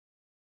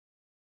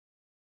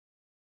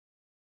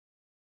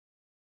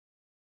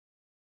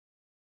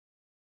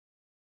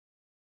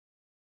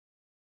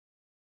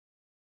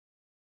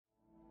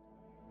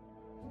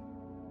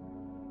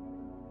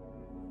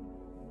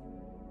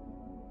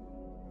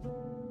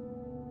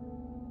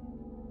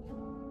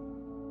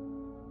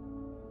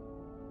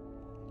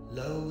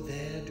Lo,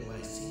 there do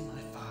I see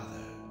my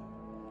father.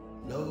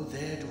 Lo,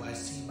 there do I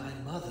see my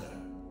mother.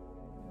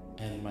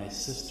 And my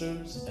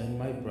sisters and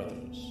my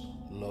brothers.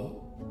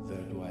 Lo,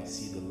 there do I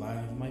see the line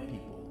of my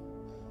people,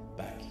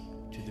 back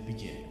to the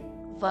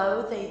beginning.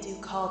 Lo, they do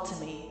call to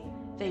me.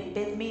 They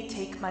bid me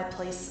take my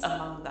place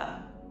among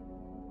them.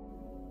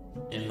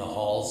 In the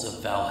halls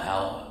of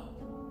Valhalla,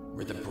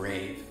 where the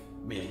brave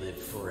may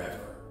live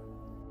forever.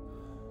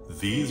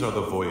 These are the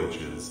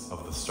voyages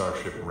of the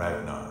starship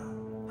Ragnar.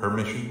 Her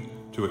mission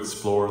to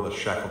explore the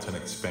Shackleton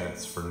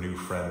Expanse for new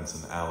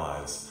friends and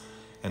allies,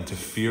 and to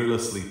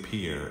fearlessly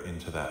peer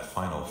into that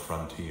final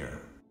frontier.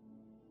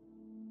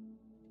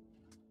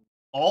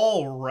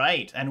 All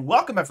right, and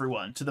welcome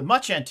everyone to the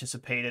much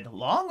anticipated,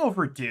 long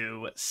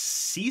overdue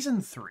Season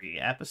 3,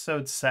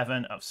 Episode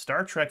 7 of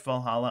Star Trek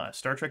Valhalla, a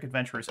Star Trek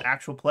Adventurers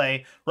actual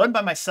play, run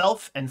by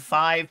myself and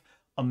 5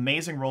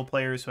 amazing role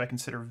players who I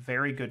consider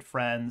very good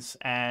friends,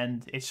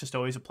 and it's just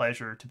always a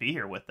pleasure to be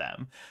here with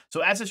them.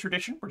 So as is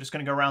tradition, we're just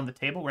going to go around the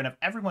table. We're going to have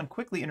everyone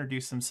quickly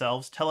introduce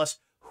themselves, tell us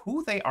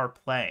who they are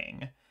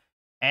playing,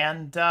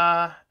 and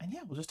yeah,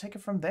 we'll just take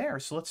it from there.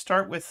 So let's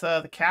start with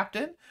the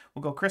captain.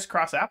 We'll go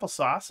crisscross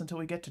applesauce until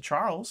we get to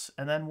Charles,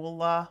 and then we'll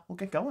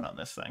get going on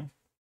this thing.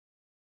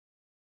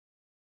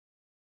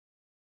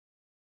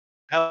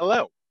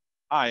 Hello,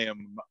 I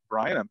am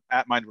Brian. I'm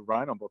at Mind of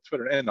Brian on both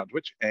Twitter and on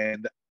Twitch,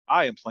 and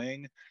I am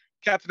playing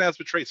Captain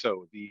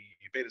Asbatreso, the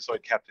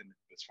Betazoid captain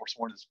who is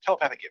forsworn his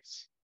telepathic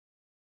gifts.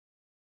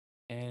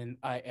 And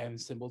I am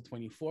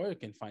Symbol24. You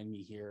can find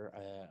me here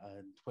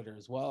on Twitter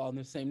as well on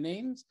the same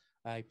names.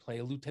 I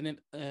play Lieutenant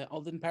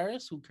Alden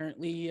Paris, who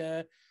currently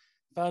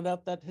found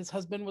out that his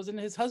husband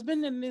wasn't his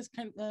husband and is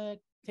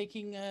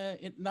taking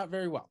it not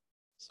very well.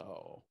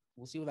 So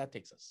we'll see where that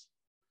takes us.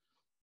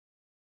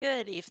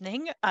 Good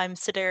evening. I'm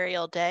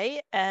Siderial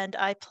Day, and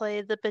I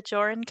play the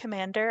Bajoran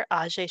commander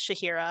Ajay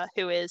Shahira,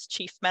 who is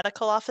Chief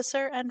Medical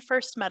Officer and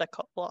First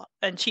Medical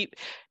and Chief.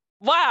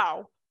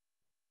 Wow,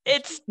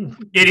 it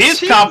is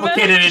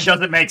complicated. It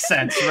doesn't make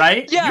sense,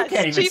 right? Yes, you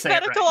can't even Chief say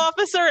Medical it right.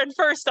 Officer and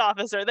First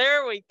Officer.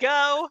 There we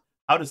go.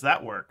 How does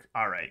that work?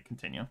 All right,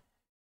 continue.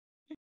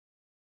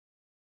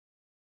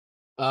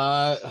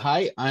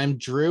 Hi, I'm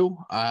Drew.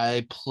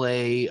 I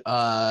play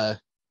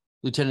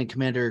Lieutenant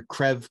Commander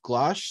Krev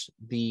Glosh,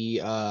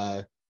 the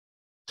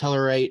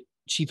Tellarite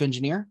Chief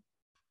Engineer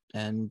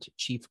and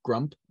Chief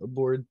Grump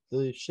aboard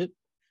the ship.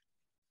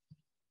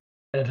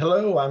 And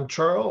hello, I'm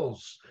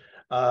Charles.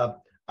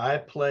 I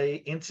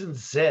play Ensign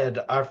Zed,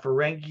 our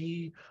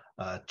Ferengi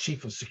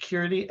Chief of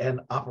Security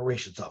and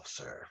Operations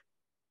Officer.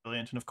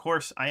 Brilliant. And of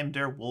course, I am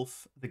Dare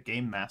Wolf, the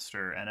Game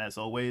Master. And as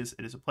always,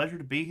 it is a pleasure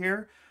to be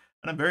here.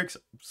 And I'm very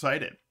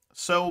excited.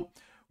 So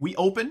we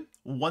open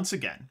once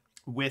again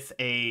with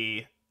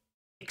a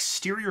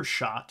exterior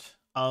shot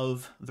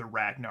of the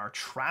Ragnar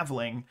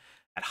traveling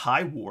at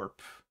high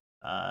warp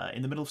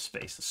in the middle of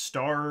space. The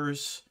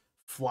stars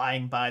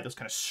flying by, those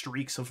kind of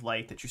streaks of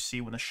light that you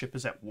see when the ship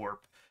is at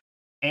warp.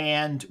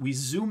 And we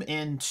zoom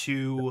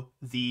into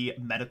the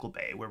medical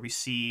bay where we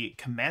see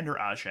Commander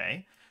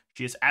Ajay.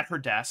 She is at her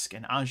desk,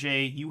 and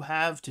Ajay, you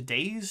have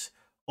today's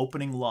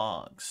opening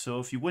logs.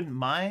 So if you wouldn't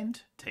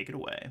mind, take it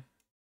away.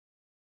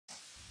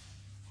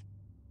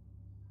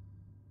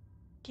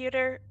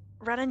 Computer,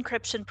 run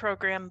encryption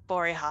program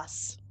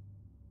Boreas.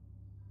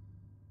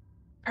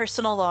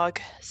 Personal log,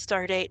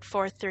 Stardate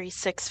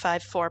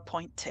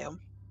 43654.2.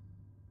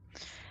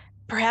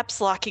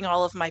 Perhaps locking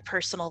all of my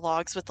personal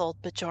logs with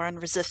old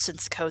Bajoran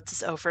resistance codes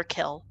is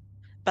overkill,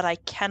 but I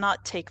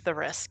cannot take the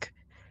risk.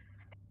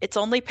 It's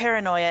only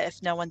paranoia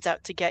if no one's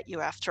out to get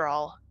you after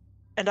all,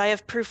 and I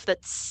have proof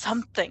that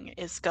something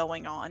is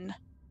going on.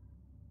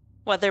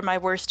 Whether my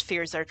worst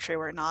fears are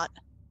true or not.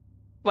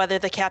 Whether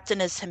the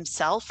captain is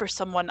himself or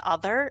someone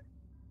other,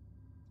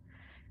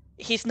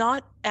 he's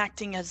not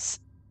acting as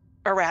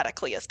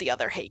erratically as the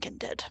other Hagen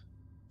did.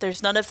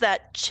 There's none of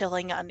that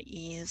chilling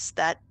unease,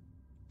 that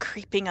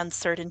creeping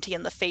uncertainty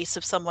in the face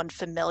of someone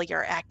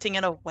familiar, acting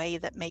in a way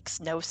that makes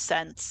no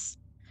sense.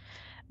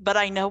 But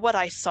I know what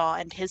I saw,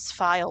 and his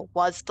file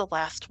was the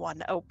last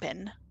one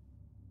open.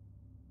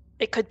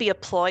 It could be a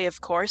ploy,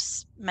 of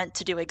course, meant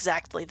to do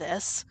exactly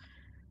this,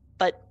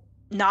 but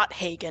not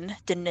Hagen,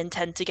 didn't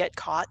intend to get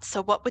caught,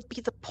 so what would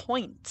be the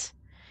point?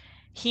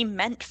 He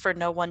meant for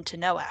no one to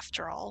know,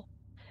 after all.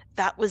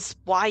 That was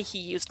why he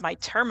used my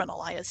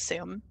terminal, I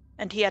assume,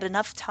 and he had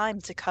enough time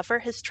to cover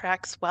his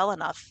tracks well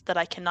enough that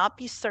I cannot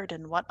be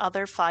certain what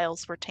other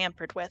files were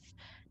tampered with,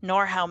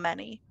 nor how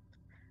many.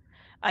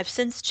 I've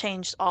since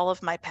changed all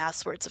of my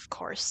passwords, of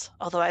course,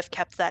 although I've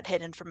kept that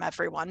hidden from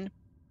everyone.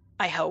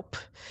 I hope.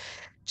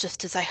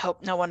 Just as I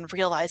hope no one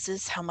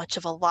realizes how much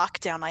of a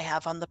lockdown I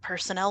have on the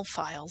personnel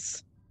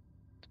files.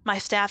 My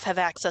staff have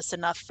access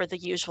enough for the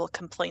usual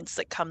complaints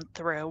that come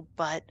through,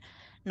 but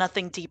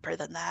nothing deeper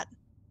than that.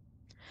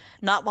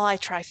 Not while I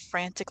try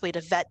frantically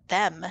to vet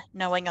them,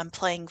 knowing I'm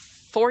playing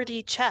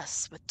 4D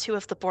chess with 2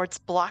 of the boards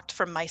blocked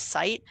from my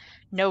sight,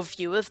 no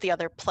view of the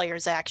other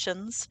player's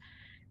actions,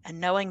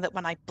 and knowing that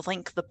when I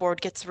blink the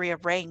board gets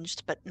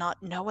rearranged, but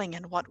not knowing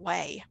in what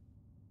way.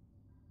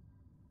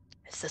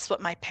 Is this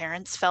what my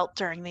parents felt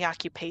during the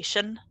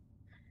occupation?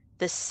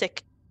 This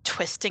sick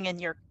twisting in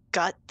your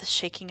gut, the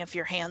shaking of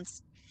your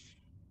hands?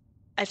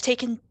 I've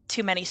taken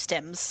too many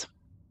stims.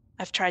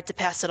 I've tried to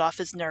pass it off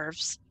as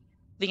nerves.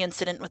 The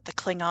incident with the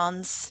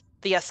Klingons,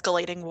 the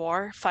escalating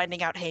war,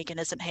 finding out Hagen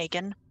isn't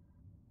Hagen.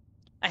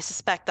 I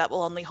suspect that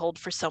will only hold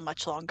for so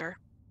much longer,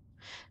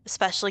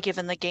 especially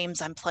given the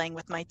games I'm playing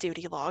with my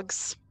duty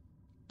logs.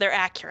 They're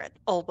accurate,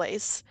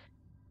 always,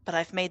 but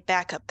I've made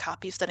backup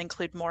copies that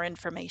include more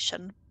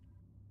information.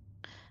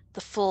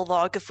 The full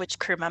log of which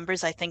crew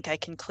members I think I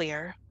can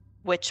clear,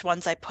 which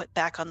ones I put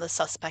back on the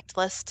suspect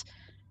list,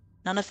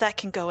 none of that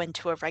can go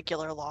into a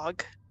regular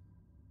log.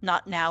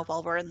 Not now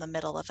while we're in the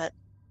middle of it.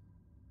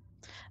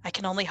 I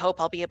can only hope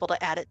I'll be able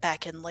to add it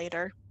back in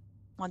later,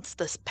 once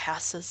this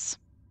passes.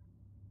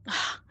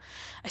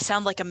 I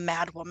sound like a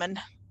madwoman.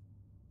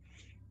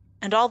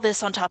 And all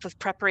this on top of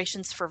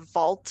preparations for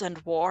Valt and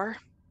war.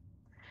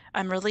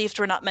 I'm relieved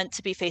we're not meant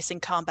to be facing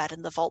combat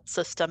in the Valt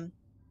System,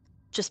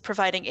 just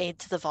providing aid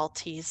to the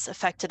Valteses,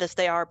 affected as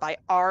they are by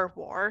our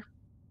war.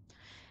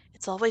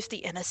 It's always the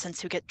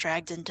innocents who get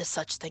dragged into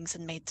such things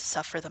and made to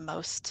suffer the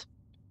most.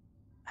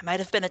 I might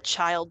have been a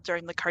child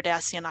during the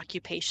Cardassian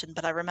occupation,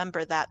 but I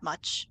remember that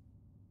much.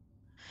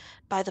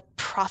 By the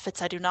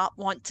prophets, I do not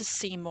want to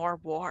see more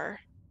war.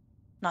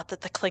 Not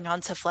that the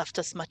Klingons have left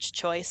us much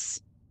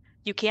choice.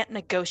 You can't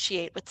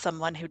negotiate with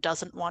someone who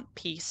doesn't want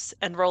peace,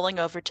 and rolling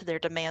over to their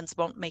demands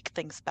won't make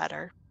things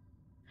better.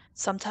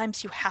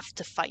 Sometimes you have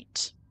to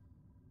fight.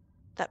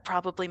 That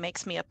probably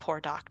makes me a poor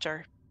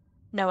doctor,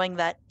 knowing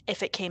that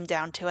if it came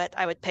down to it,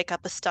 I would pick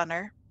up a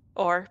stunner,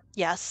 or,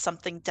 yes,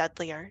 something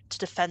deadlier, to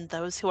defend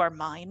those who are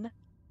mine.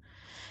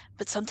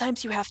 But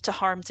sometimes you have to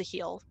harm to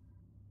heal.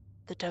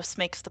 The dose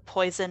makes the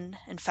poison,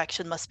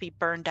 infection must be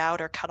burned out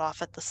or cut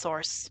off at the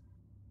source.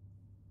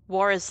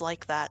 War is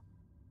like that,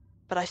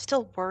 but I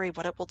still worry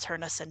what it will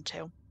turn us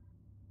into.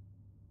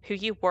 Who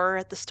you were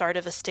at the start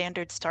of a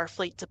standard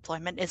Starfleet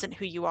deployment isn't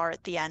who you are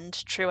at the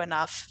end, true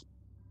enough.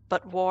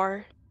 But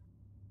war,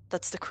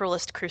 that's the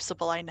cruelest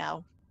crucible I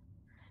know.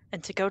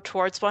 And to go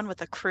towards one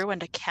with a crew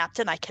and a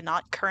captain I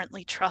cannot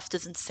currently trust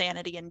is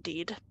insanity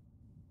indeed.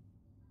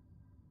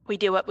 We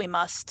do what we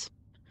must,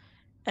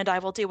 and I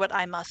will do what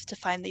I must to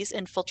find these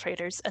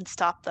infiltrators and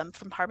stop them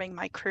from harming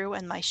my crew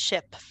and my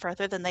ship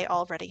further than they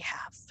already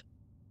have.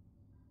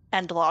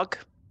 End log.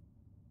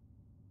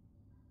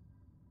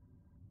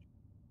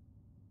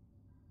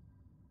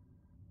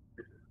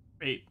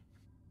 Great.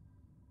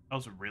 That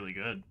was really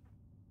good.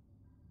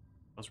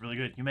 That was really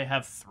good. You may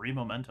have 3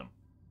 momentum.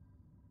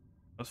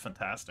 That was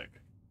fantastic.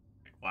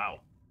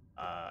 Wow.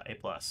 A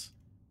plus.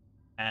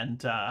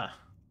 And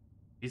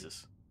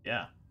Jesus.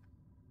 Yeah.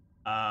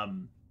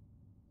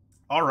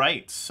 All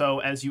right. So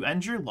as you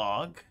end your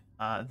log,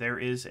 there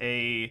is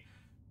a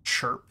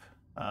chirp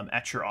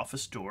at your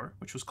office door,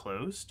 which was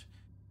closed,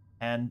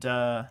 and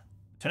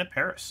Lieutenant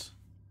Paris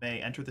may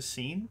enter the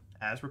scene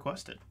as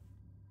requested.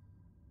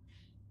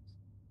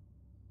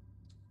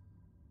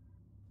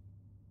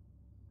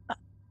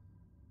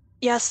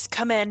 Yes,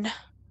 come in.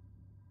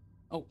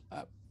 Oh,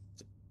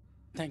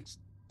 thanks,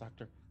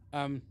 Doctor.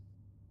 Can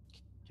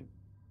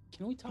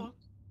we talk?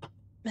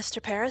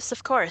 Mr. Paris,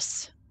 of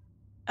course.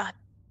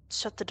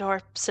 Shut the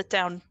door, sit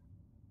down.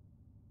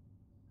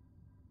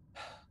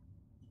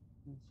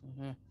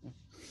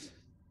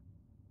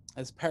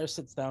 As Paris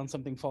sits down,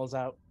 something falls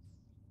out.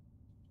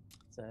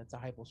 It's a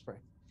hypo spray.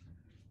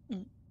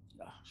 Mm.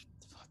 Oh,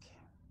 fuck.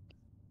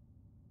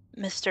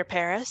 Mr.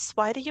 Paris,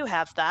 why do you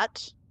have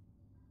that?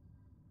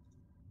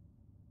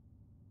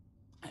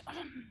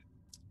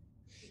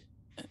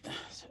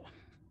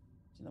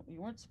 You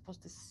weren't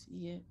supposed to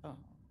see it. Oh.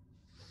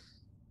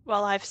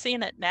 Well, I've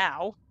seen it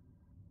now.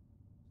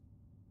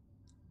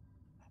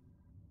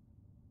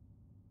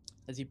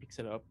 As he picks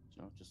it up,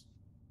 just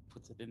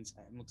puts it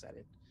inside and looks at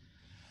it.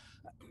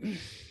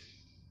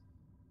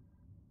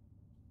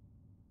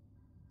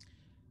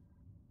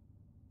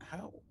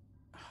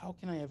 How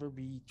can I ever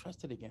be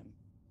trusted again?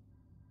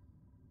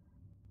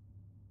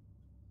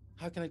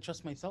 How can I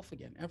trust myself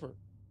again, ever?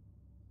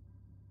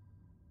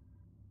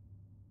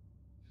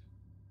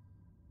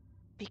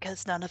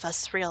 Because none of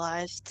us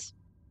realized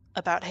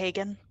about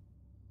Hagen.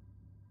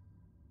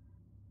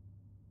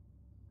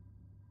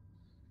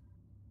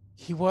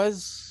 He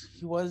was,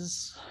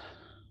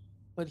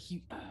 but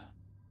he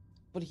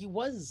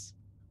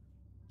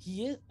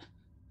is.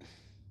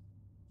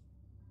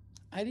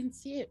 I didn't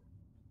see it.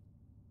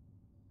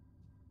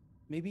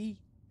 Maybe.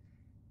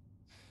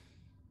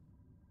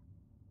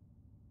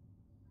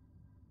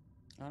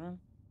 I don't know.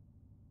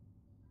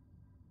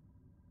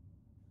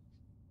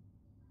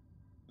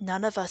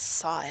 None of us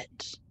saw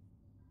it,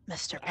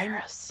 Mr.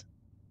 Paris.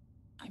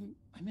 I'm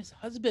his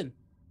husband.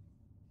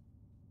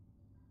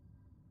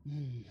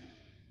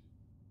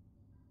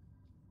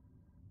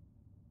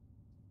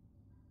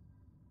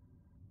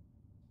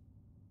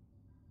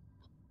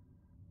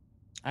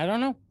 I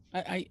don't know.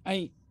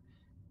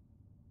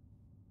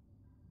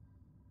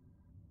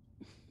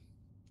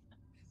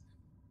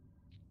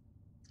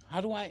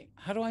 How do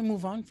I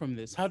move on from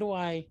this? How do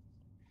I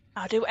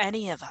How do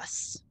any of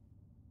us?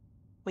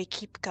 We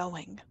keep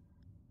going.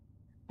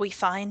 We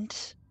find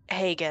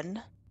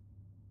Hagen,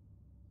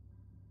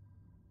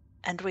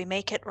 and we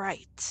make it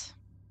right.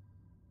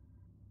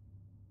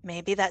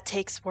 Maybe that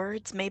takes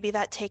words, maybe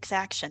that takes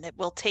action. It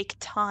will take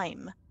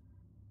time.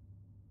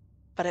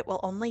 But it will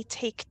only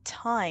take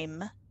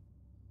time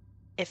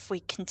if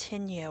we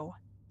continue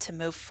to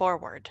move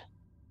forward.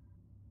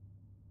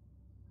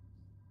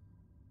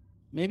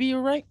 Maybe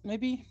you're right.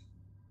 Maybe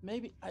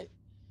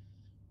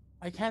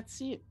I can't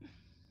see it.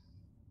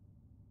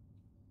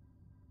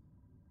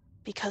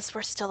 Because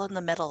we're still in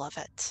the middle of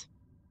it.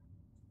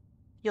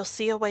 You'll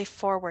see a way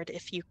forward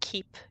if you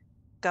keep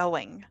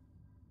going.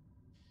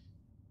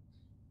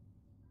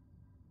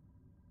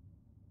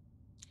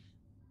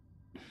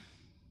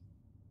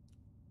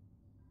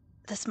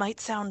 This might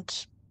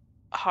sound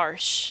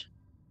harsh,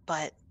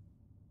 but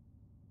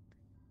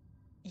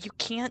you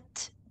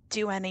can't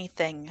do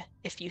anything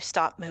if you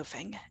stop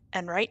moving.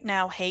 And right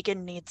now,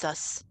 Hagen needs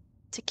us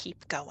to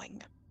keep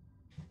going.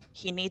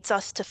 He needs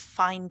us to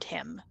find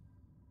him.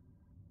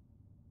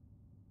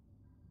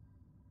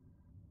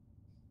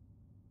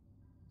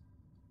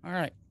 All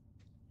right.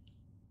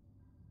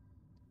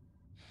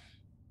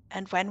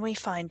 And when we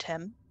find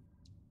him,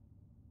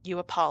 you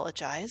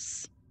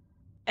apologize,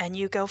 and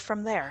you go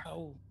from there.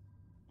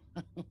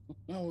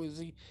 How is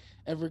he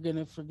ever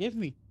gonna forgive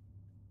me?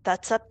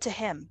 That's up to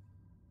him.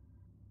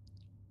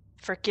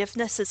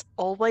 Forgiveness is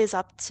always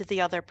up to the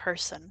other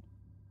person.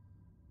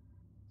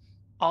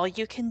 All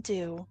you can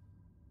do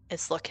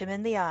is look him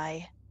in the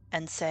eye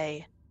and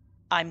say,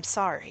 I'm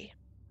sorry.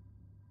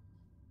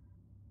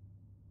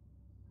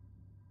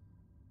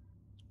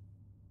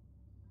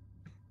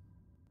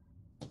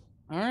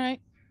 All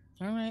right.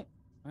 All right.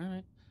 All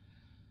right.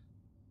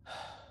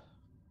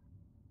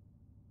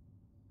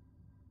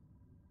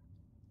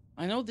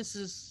 I know this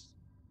is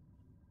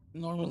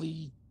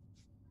normally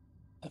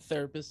a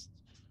therapist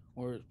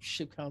or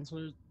ship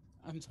counselor.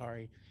 I'm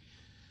sorry.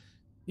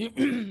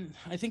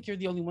 I think you're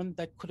the only one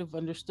that could have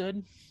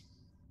understood.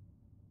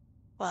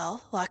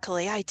 Well,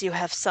 luckily, I do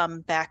have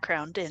some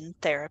background in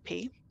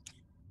therapy.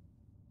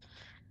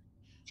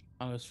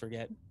 I always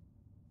forget.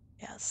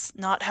 Yes,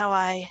 not how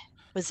I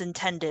was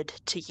intended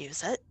to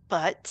use it,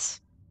 but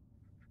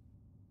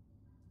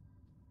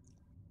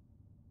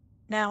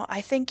now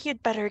I think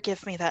you'd better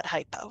give me that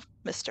hypo,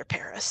 Mr.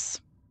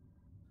 Paris.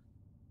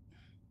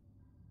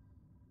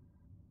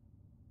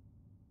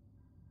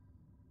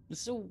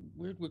 It's a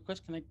weird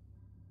request. Can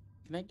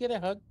I get a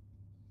hug?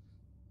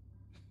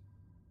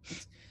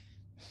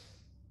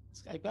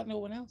 I've got no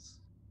one else.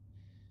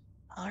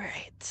 All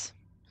right.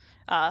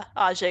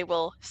 Ajay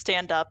will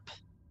stand up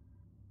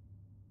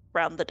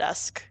round the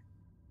desk.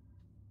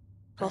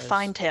 We'll Paris,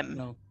 find him.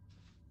 No.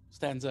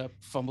 Stands up,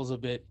 fumbles a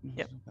bit.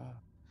 Yep.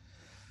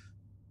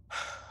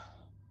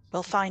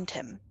 We'll find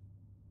him.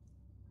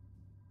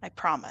 I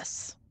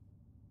promise.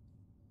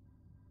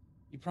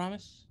 You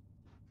promise?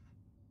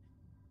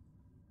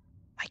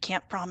 I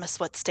can't promise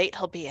what state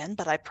he'll be in,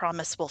 but I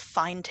promise we'll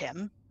find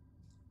him.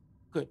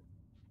 Good.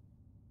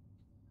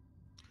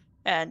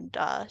 And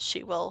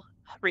she will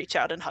reach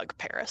out and hug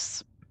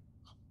Paris.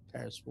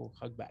 Paris will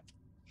hug back.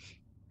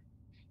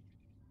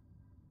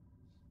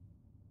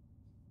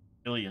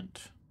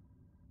 Brilliant.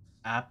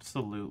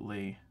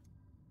 Absolutely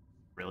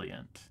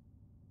brilliant.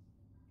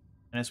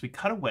 And as we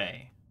cut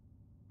away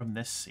from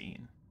this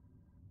scene,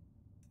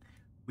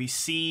 we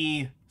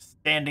see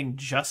standing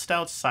just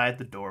outside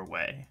the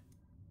doorway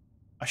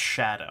a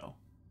shadow.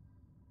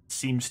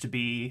 Seems to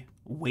be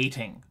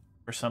waiting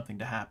for something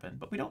to happen,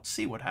 but we don't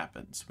see what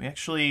happens. We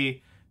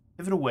actually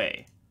pivot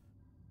away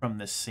from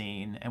this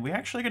scene, and we're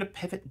actually going to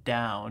pivot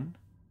down.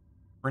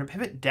 We're going to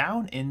pivot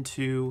down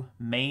into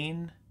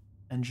main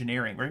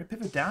engineering. We're going to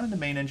pivot down into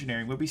main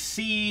engineering where we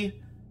see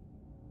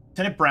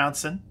Lieutenant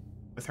Brownson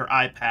with her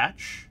eye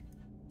patch.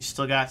 She's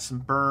still got some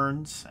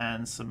burns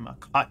and some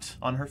cut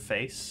on her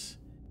face.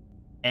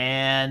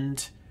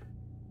 And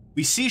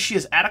we see she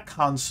is at a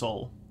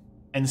console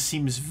and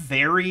seems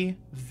very,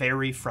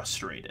 very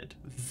frustrated.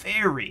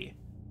 Very,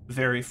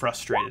 very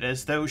frustrated,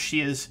 as though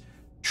she is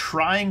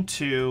trying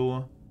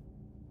to...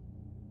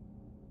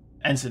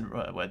 Ensign,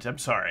 I'm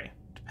sorry.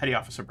 Petty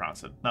Officer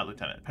Bronson, not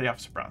Lieutenant. Petty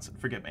Officer Bronson,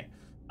 forgive me.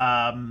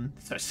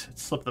 So it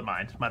slipped the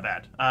mind, my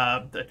bad.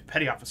 The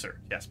Petty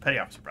Officer, yes, Petty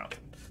Officer Bronson.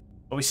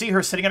 But we see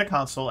her sitting at a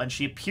console, and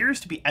she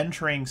appears to be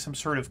entering some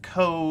sort of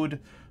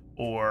code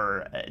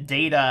or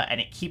data,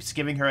 and it keeps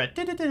giving her a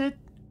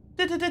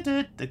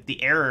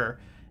the error.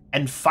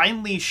 And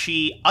finally,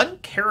 she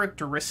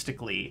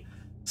uncharacteristically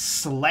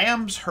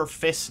slams her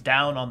fist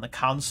down on the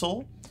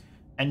console,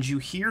 and you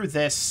hear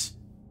this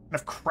kind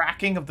of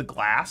cracking of the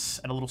glass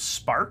and a little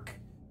spark.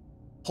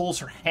 Pulls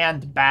her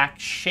hand back,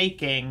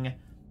 shaking,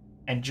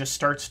 and just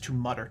starts to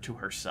mutter to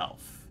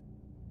herself.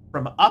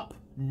 From up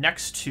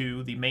next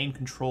to the main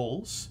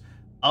controls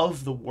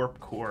of the warp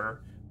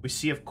core, we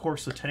see, of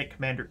course, Lieutenant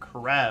Commander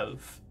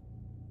Karev.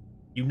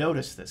 You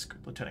notice this,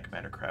 Lieutenant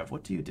Commander Karev.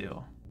 What do you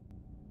do?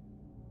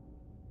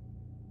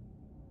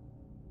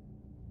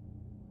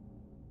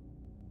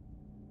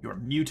 You are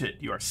muted.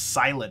 You are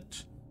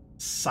silent.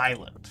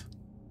 Silent.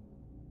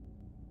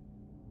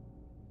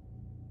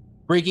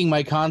 Breaking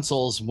my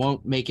consoles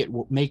won't make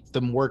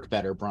them work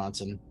better,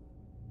 Bronson.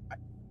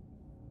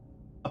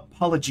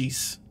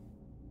 Apologies,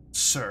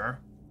 sir.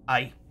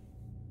 I've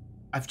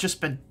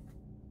just been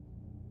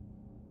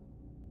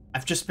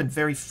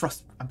very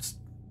frustrated.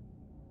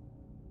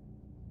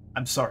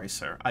 I'm sorry,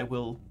 sir.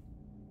 I'll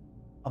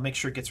make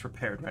sure it gets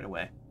repaired right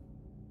away.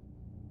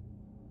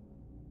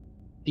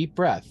 Deep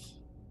breath.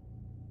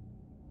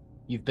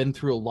 You've been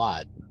through a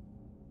lot.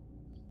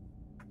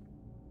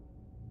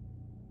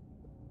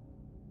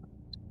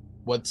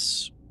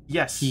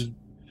 Yes. He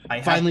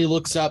finally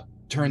looks up,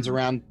 turns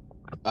around.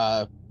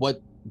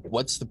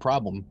 What's the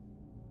problem?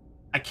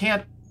 I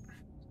can't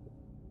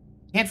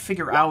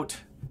figure out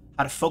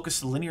how to focus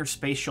the linear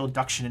spatial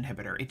induction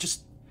inhibitor. It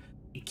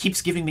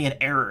keeps giving me an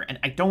error, and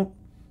I don't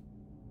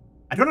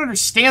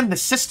understand the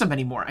system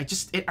anymore.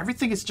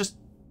 Everything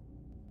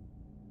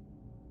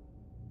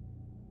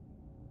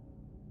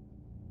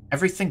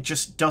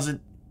just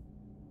doesn't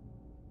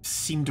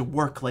seem to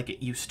work like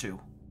it used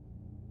to.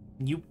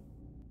 Can you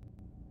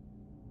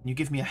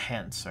give me a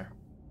hand, sir?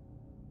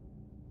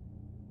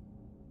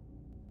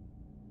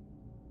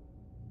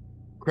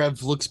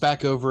 Krev looks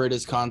back over at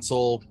his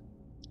console,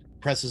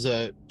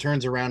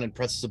 turns around and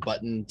presses a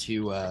button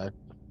to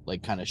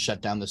kind of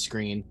shut down the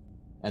screen,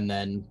 and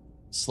then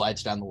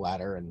slides down the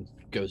ladder and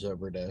goes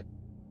over to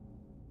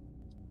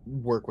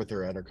work with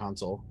her at her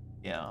console.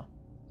 Yeah.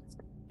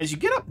 As you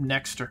get up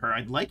next to her,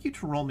 I'd like you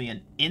to roll me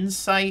an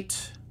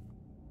insight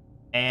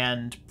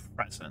and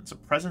presence. A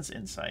presence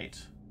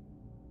insight.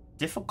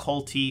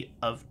 Difficulty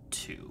of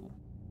 2.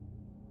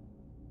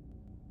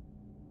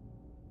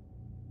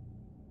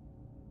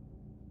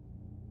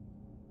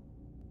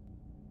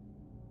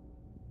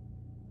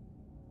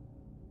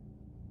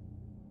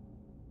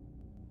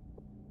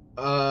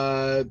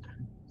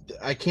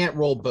 I can't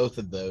roll both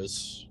of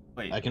those.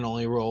 Wait. I can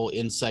only roll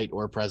insight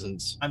or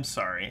presence. I'm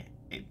sorry.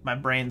 My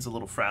brain's a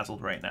little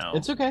frazzled right now.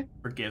 It's okay.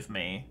 Forgive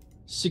me.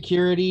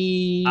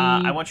 Security.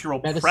 I want you to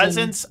roll medicine.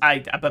 presence.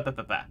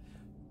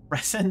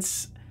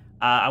 Presence.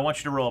 I want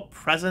you to roll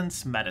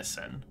presence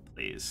medicine,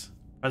 please.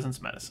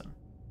 Presence medicine.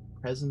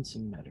 Presence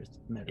and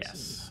medicine.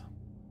 Yes.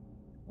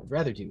 I'd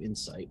rather do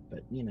insight,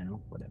 but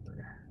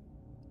whatever.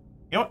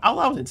 You know what? I'll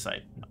allow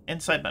insight.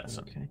 Insight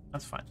medicine. Okay.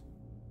 That's fine.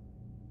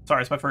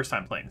 Sorry, it's my first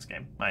time playing this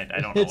game. I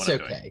don't know what I'm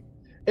doing.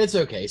 It's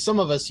okay. Some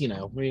of us, we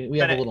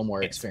have a little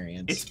more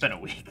experience. It's been a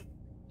week.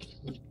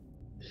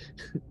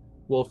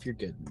 Wolf, you're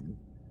good.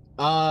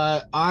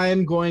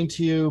 I'm going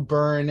to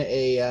burn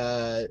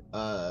a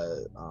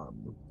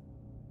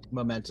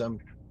momentum.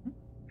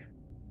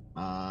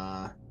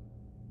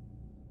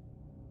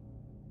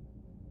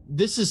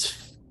 This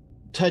is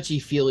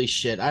touchy-feely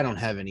shit. I don't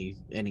have any.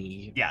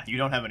 Yeah, you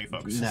don't have any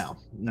focus. No.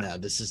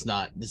 This is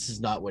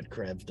not what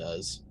Krev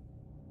does.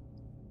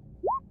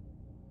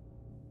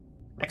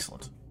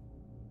 Excellent.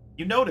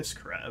 You notice,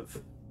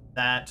 Krev,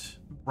 that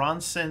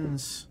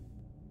Bronson's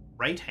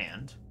right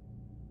hand,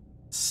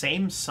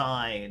 same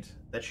side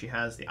that she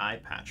has the eye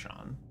patch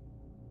on,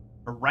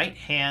 her right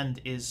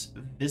hand is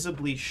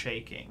visibly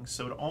shaking,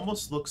 so it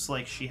almost looks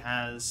like she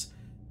has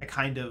a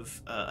kind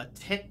of a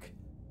tic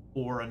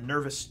or a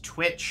nervous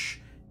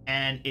twitch,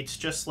 and it's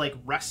just like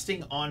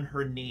resting on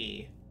her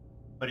knee,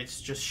 but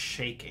it's just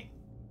shaking.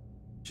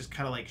 Just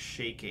kind of like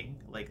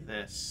shaking like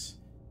this.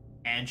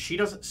 And she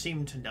doesn't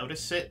seem to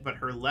notice it, but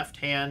her left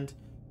hand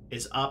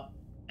is up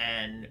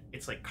and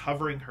it's like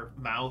covering her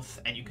mouth,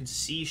 and you can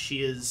see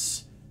she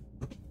is...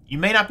 You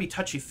may not be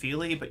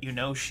touchy-feely, but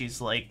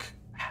she's like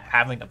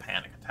having a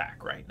panic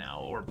attack right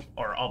now,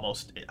 or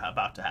almost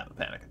about to have a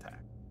panic attack.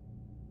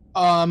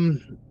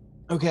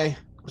 Okay.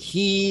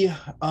 He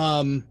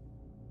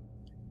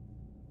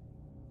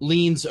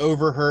leans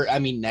over her,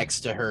 next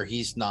to her.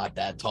 He's not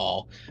that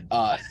tall.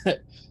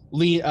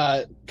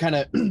 Kind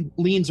of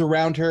leans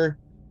around her,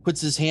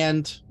 puts his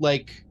hand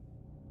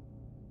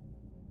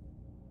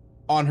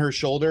on her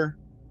shoulder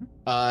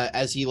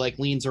as he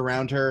leans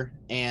around her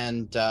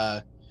and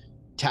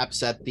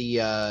taps at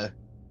the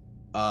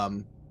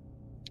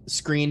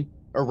screen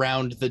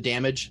around the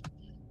damage.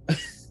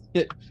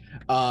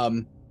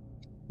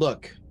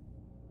 Look,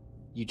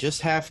 you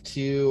just have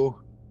to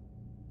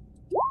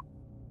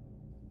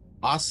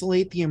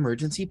oscillate the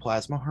emergency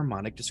plasma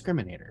harmonic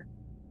discriminator.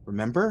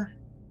 Remember?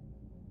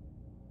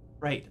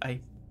 Right,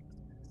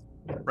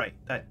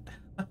 that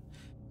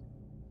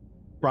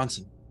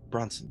Bronson.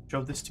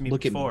 Showed this to me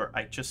Look before.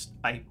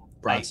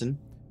 Bronson.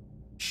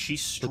 She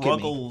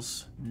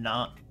struggles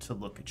not to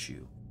look at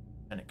you,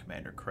 Lieutenant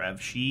Commander Krev.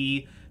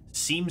 She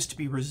seems to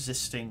be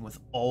resisting with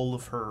all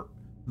of her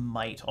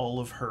might, all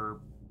of her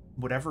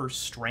whatever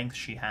strength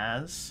she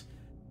has.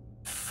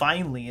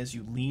 Finally, as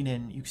you lean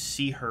in, you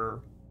see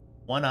her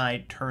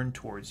one-eyed turn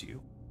towards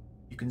you.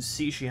 You can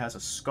see she has a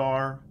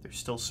scar. There's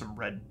still some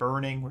red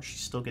burning where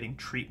she's still getting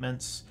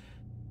treatments.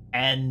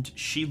 And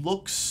she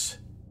looks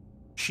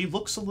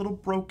a little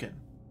broken.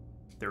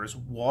 There is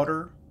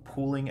water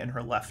pooling in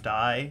her left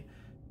eye.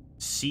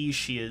 See,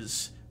 she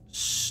is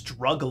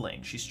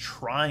struggling. She's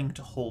trying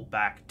to hold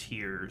back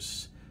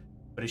tears.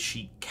 But as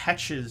she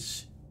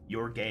catches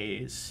your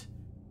gaze,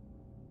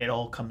 it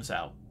all comes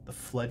out. The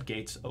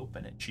floodgates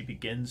open and she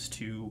begins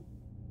to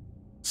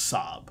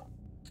sob.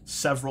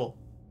 Several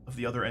of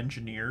the other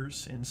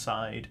engineers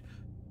inside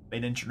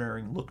main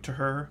engineering look to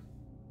her,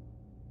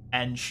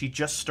 and she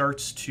just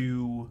starts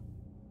to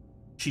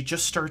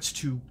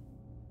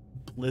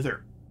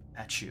blither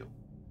at you.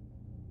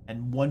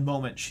 And one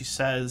moment she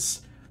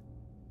says,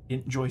 "I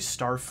didn't join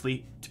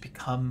Starfleet to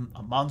become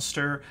a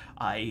monster.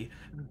 I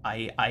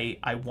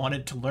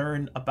wanted to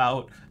learn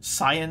about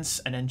science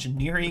and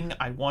engineering.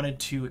 I wanted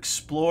to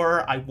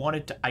explore. I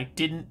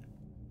didn't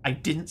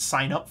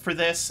sign up for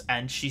this."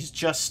 And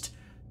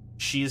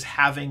she is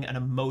having an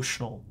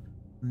emotional,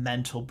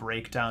 mental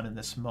breakdown in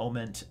this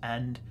moment,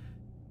 and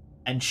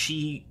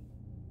she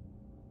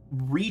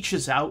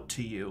reaches out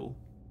to you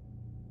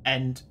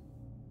and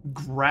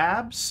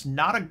grabs,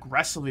 not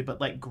aggressively, but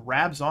like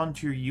grabs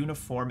onto your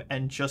uniform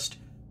and just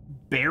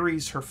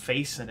buries her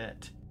face in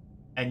it,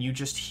 and you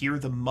just hear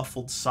the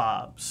muffled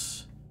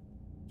sobs.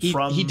 He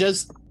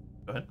does. Go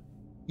ahead.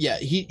 Yeah,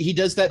 he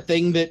does that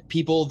thing that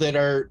people that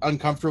are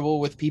uncomfortable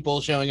with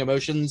people showing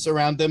emotions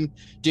around them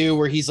do,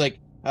 where he's like,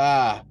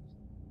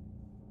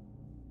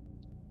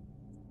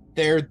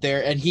 they're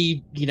there, and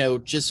he,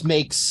 just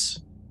makes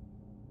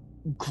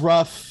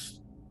gruff,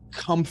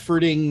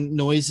 comforting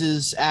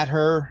noises at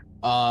her,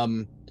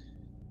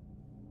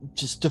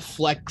 just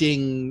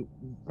deflecting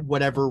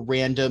whatever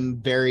random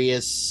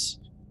various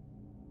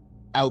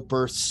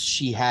outbursts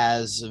she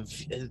has of,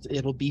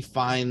 "It'll be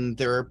fine,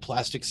 there are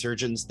plastic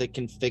surgeons that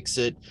can fix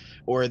it,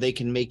 or they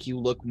can make you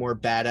look more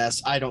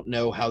badass. I don't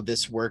know how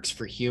this works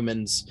for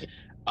humans."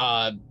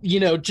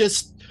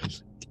 Just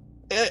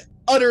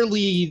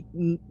utterly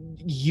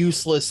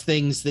useless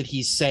things that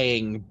he's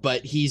saying,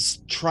 but he's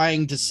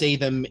trying to say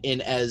them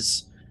in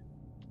as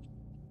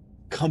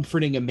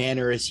comforting a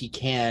manner as he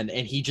can,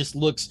 and he just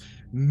looks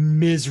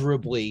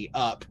miserably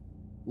up,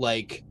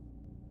 like,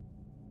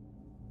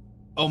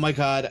 "Oh my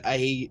god,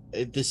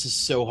 this is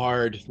so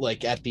hard,"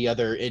 like at the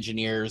other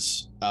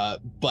engineers,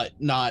 but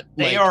not.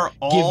 They are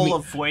all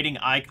avoiding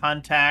eye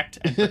contact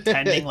and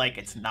pretending like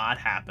it's not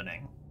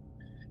happening.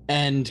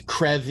 And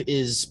Krev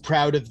is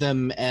proud of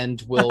them and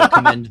will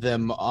commend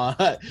them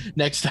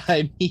next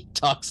time he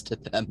talks to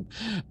them.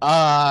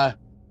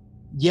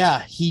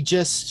 He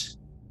just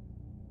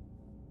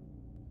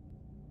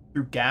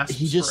through gasps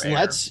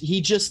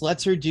he just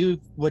lets her do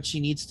what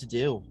she needs to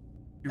do,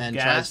 and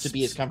tries to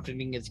be as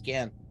comforting as he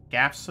can.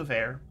 Gasps of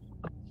air,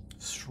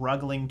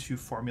 struggling to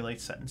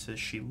formulate sentences,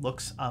 she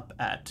looks up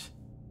at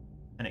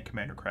Lieutenant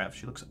Commander Krev.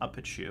 She looks up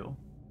at you.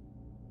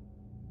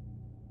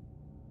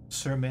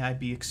 "Sir, may I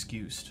be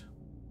excused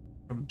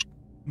from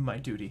my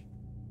duty?"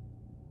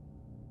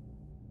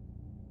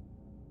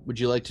 Would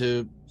you like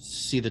to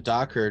see the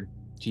doc, or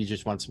do you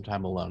just want some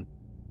time alone?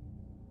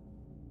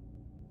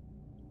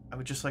 "I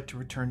would just like to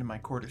return to my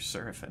quarters,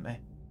 sir, if I may."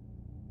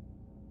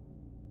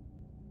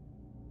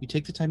 You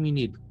take the time you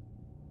need,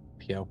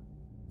 Pio.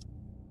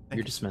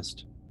 You're You're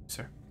dismissed.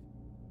 Sir.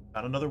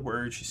 Not another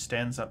word. She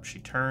stands up. She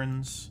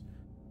turns.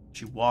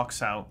 She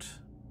walks out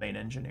main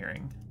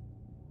engineering.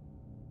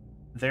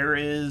 There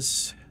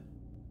is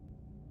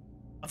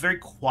a very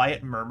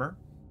quiet murmur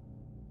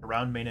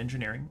around main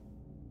engineering.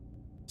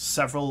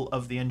 Several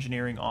of the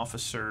engineering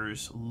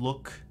officers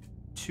look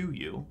to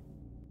you,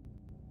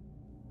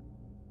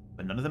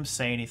 but none of them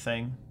say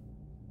anything,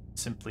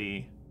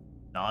 simply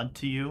nod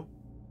to you,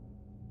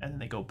 and then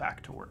they go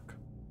back to work.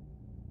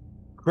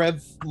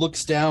 Krev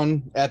looks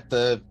down at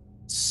the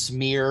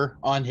smear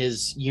on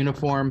his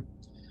uniform,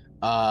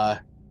 kind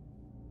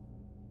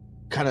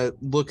of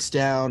looks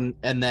down,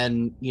 and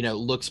then,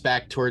 looks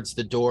back towards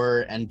the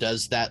door and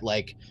does that,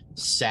 like,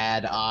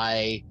 sad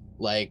eye,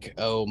 like,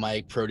 "Oh,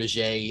 my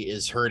protege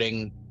is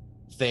hurting"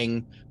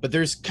 thing. But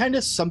there's kind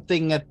of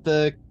something at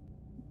the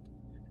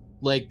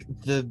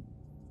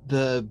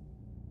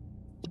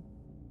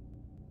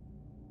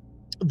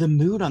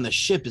mood on the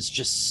ship is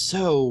just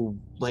so,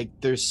 like,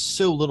 there's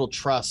so little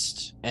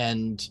trust,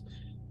 and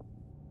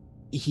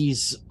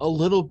he's a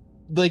little,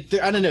 like,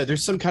 I don't know,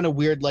 there's some kind of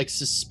weird, like,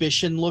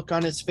 suspicion look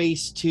on his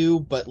face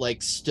too, but,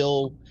 like,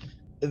 still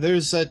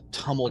there's a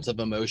tumult of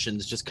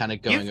emotions just kind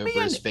of going over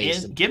his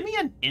face. Give me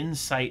an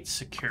insight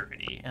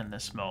security in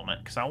this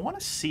moment, because I want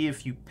to see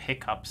if you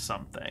pick up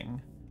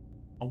something.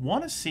 I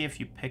want to see if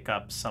you pick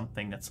up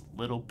something that's a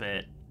little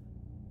bit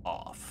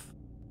off,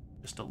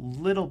 just a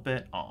little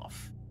bit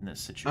off in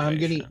this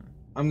situation.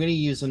 I'm gonna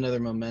use another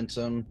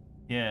momentum.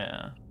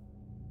 Yeah.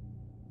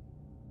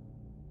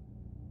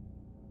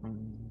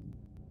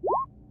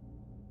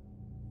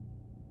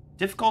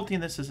 Difficulty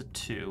in this is a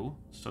 2,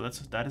 so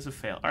that is a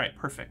fail. All right,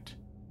 perfect.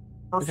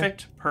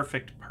 Perfect, okay.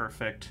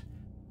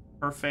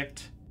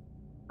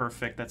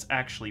 Perfect. That's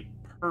actually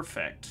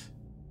perfect.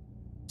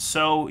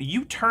 So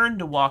you turn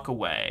to walk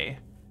away,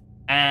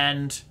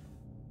 and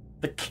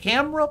the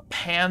camera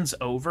pans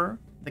over.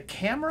 The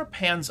camera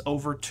pans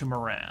over to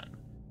Moran,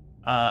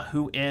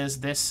 who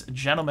is this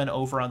gentleman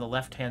over on the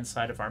left-hand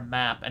side of our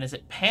map. And as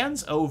it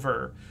pans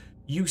over,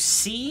 you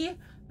see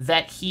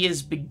that he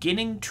is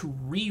beginning to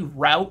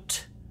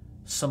reroute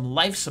some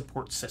life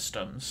support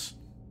systems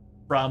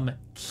from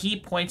key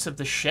points of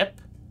the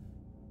ship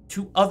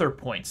to other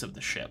points of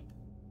the ship.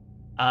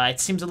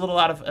 It seems a little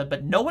out of...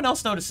 but no one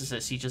else notices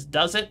this. He just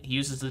does it, he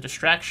uses the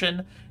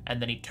distraction,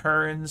 and then he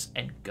turns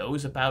and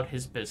goes about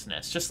his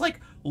business. Just like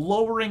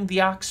lowering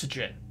the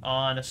oxygen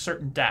on a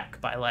certain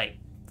deck by like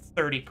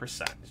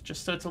 30%.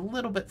 Just so it's a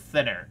little bit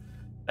thinner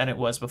than it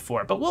was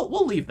before. But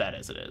we'll leave that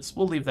as it is.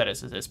 We'll leave that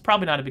as it is.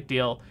 Probably not a big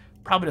deal.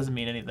 Probably doesn't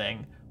mean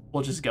anything.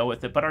 We'll just go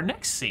with it. But our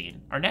next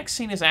scene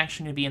is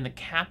actually going to be in the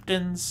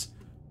captain's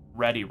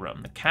ready room.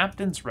 The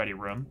captain's ready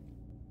room.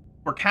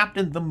 Where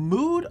Captain, the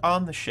mood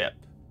on the ship...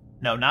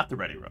 No, not the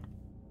ready room.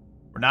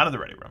 We're not in the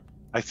ready room.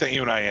 I sent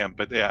you and I am,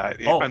 but yeah,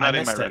 I'm not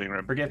in my ready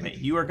room. Forgive me.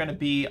 You are going to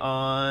be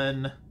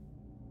on...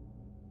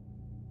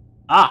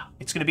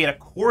 it's going to be in a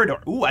corridor.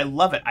 Ooh, I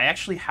love it. I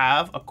actually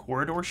have a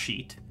corridor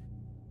sheet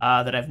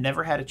that I've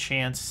never had a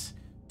chance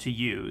to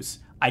use.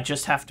 I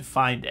just have to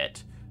find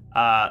it.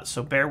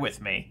 So bear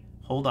with me.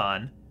 Hold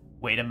on.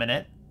 Wait a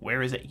minute.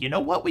 Where is it? You know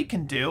what we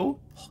can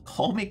do?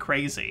 Call me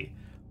crazy.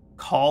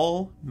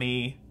 Call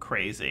me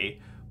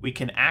crazy. We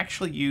can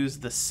actually use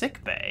the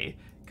sick bay,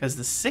 because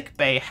the sick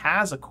bay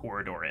has a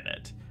corridor in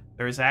it.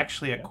 There is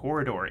actually a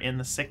corridor in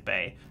the sick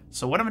bay.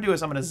 So what I'm going to do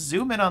is I'm going to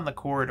zoom in on the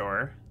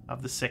corridor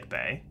of the sick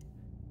bay.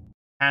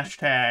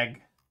 Hashtag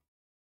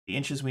the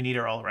inches we need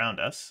are all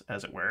around us,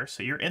 as it were.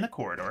 So you're in the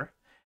corridor.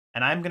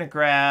 And I'm going to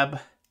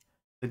grab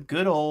the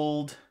good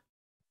old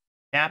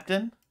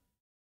captain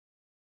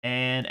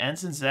and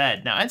Ensign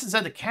Zed. Now, Ensign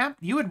Zed,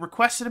 you had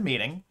requested a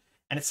meeting.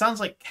 And it sounds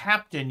like,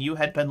 Captain, you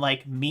had been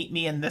like, meet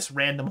me in this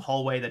random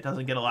hallway that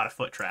doesn't get a lot of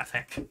foot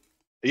traffic.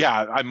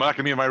 Yeah, I'm not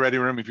gonna be in my ready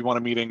room. If you want a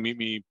meeting, meet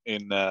me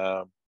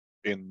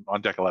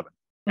on deck 11.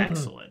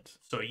 Excellent.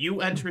 So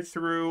you enter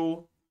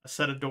through a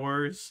set of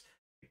doors.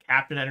 The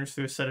captain enters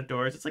through a set of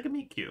doors. It's like a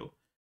meet queue,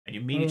 and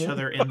you meet each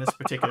other in this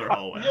particular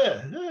hallway.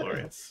 Yeah.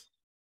 Glorious.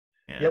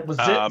 Yeah.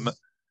 Well,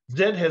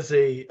 Zed has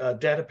a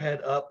data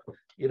pad up.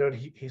 You know,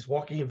 he's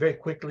walking in very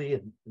quickly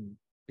and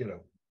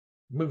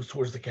moves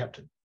towards the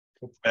captain.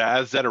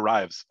 As Zed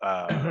arrives,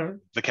 the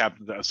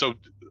captain. So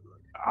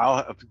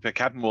the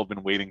captain will have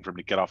been waiting for him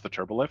to get off the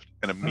turbo lift,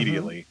 and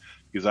immediately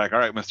he's like, "All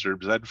right,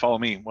 Mr. Zed, follow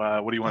me.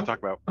 What do you want to talk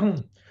about?"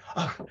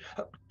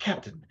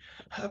 Captain,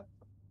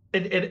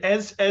 and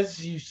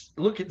as you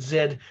look at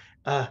Zed,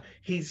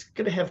 he's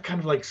gonna have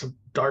kind of like some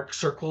dark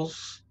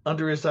circles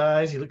under his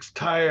eyes. He looks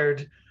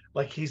tired,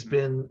 like he's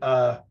been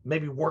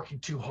maybe working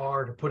too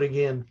hard or putting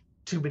in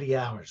too many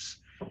hours.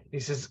 He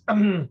says,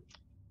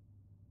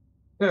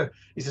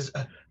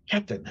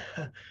 Captain,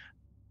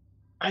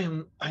 I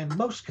am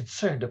most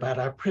concerned about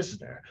our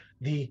prisoner,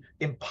 the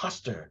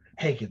imposter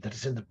Hagen that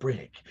is in the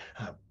brig.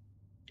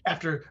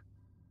 After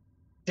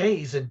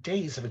days and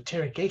days of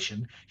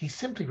interrogation, he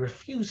simply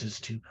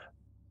refuses to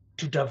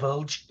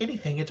divulge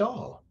anything at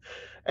all.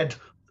 And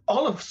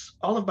all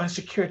of my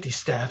security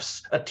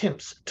staff's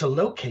attempts to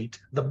locate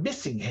the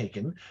missing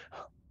Hagen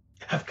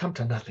have come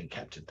to nothing,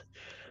 Captain.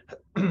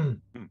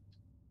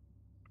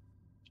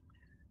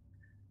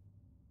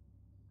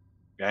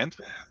 And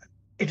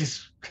it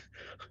is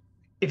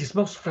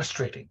most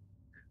frustrating.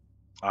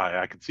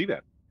 I can see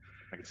that.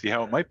 I can see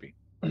how it might be.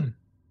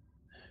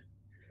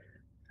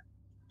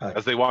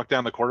 As they walk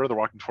down the corridor, they're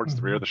walking towards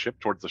the rear of the ship,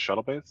 towards the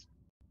shuttle base.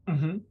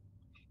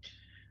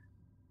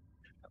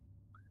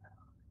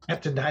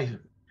 Captain,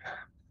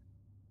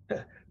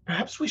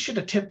 perhaps we should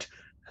attempt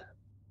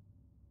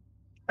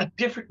a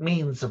different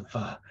means of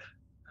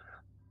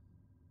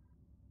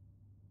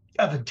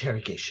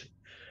interrogation.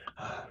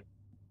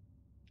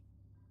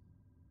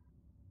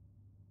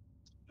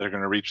 They're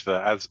going to reach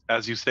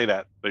as you say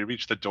that, they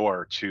reach the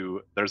door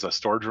to, there's a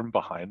storage room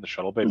behind the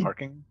shuttle bay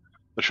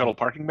shuttle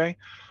parking bay.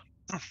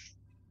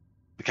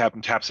 The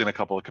captain taps in a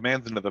couple of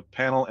commands into the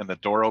panel and the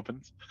door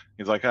opens.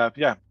 He's like, come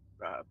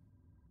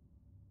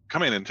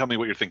in and tell me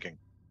what you're thinking.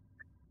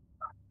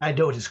 I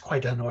know it is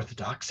quite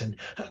unorthodox and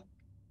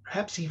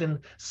perhaps even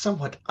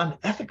somewhat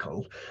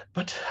unethical,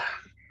 but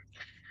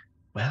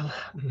well,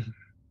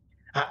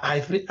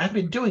 I've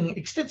been doing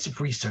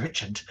extensive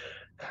research and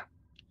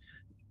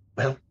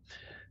well,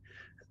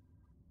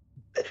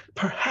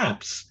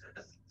 perhaps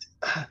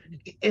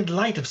in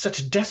light of such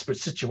a desperate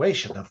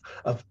situation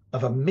of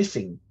a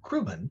missing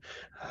crewman,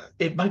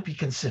 it might be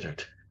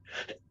considered.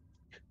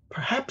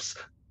 Perhaps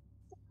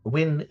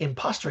when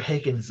Imposter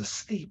Hagen is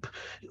asleep,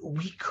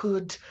 we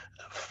could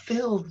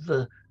fill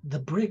the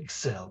brig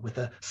cell with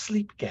a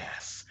sleep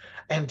gas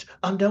and,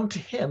 unknown to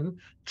him,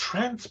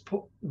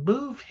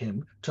 move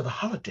him to the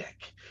holodeck.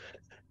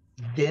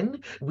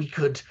 Then we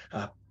could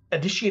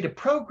initiate a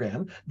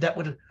program that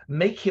would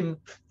make him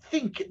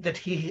think that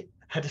he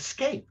had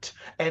escaped,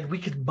 and we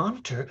could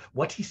monitor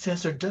what he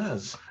says or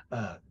does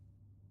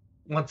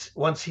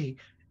once he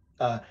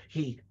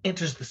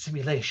enters the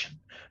simulation.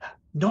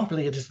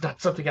 Normally, it is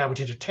not something I would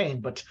entertain,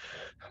 but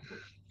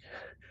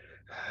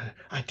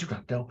I do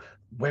not know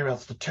where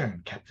else to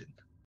turn, Captain.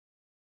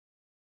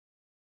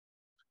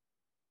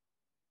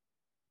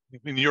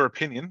 In your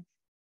opinion,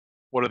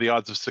 what are the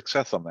odds of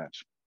success on that?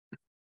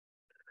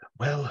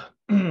 Well,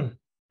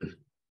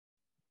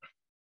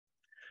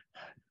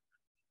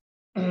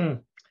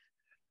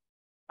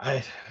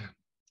 I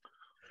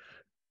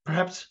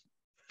perhaps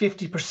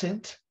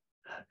 50%.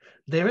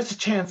 There is a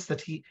chance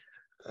that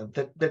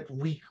that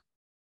we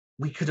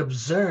could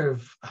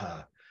observe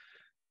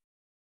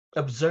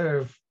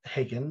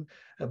Hagen,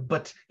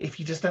 but if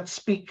he does not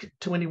speak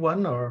to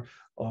anyone or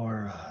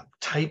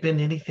type in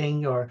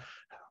anything, or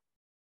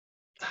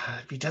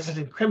if he doesn't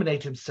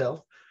incriminate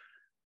himself,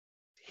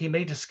 he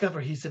may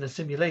discover he's in a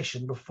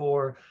simulation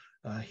before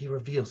he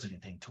reveals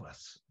anything to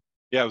us.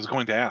 Yeah, I was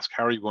going to ask,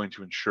 how are you going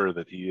to ensure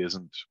that he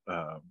isn't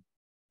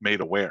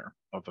made aware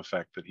of the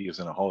fact that he is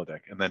in a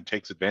holodeck and then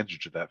takes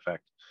advantage of that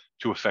fact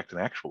to effect an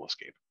actual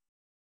escape?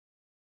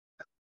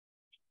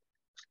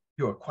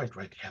 You're quite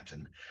right,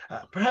 Captain.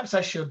 Perhaps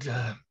I should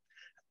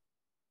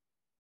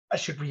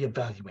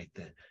reevaluate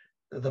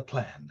the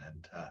plan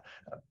and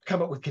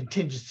come up with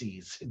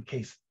contingencies in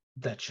case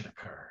that should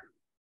occur.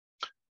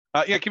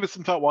 Yeah, give it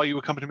some thought while you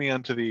accompany me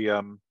onto the.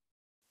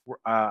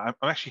 I'm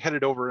actually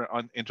headed over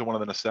into one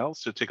of the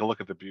nacelles to take a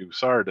look at the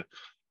Bussard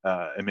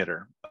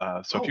emitter.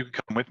 So if you could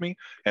come with me,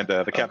 and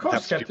the captain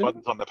taps a few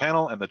buttons on the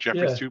panel, and the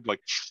Jeffries tube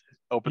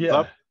opens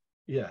up.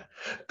 Yeah,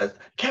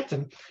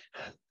 Captain,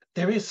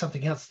 there is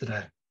something else that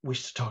I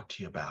wish to talk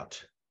to you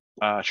about.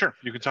 Sure,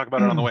 you can talk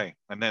about it on the way.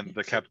 And then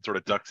the captain sort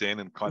of ducks in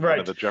and climbs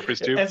into the Jeffries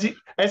tube. As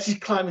he's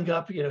climbing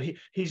up,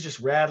 he's just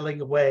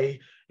rattling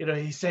away.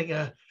 He's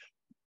saying,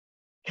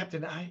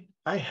 Captain,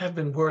 I have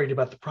been worried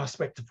about the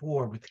prospect of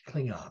war with the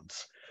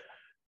Klingons.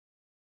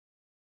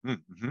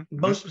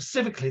 Most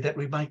specifically, that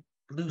we might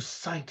lose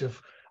sight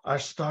of our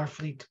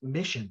Starfleet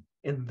mission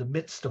in the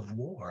midst of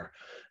war.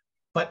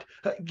 But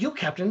you,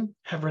 Captain,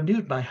 have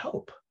renewed my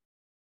hope.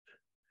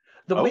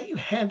 The way you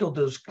handled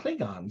those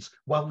Klingons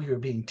while we were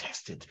being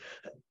tested,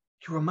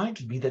 you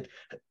reminded me that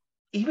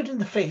even in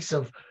the face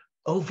of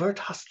overt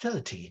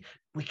hostility,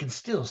 we can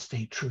still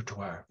stay true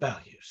to our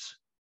values.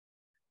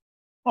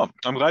 Oh,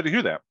 I'm glad to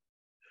hear that.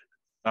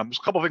 There's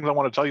a couple of things I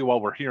want to tell you while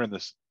we're here in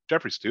this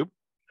Jeffries tube.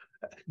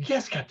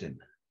 Yes, Captain.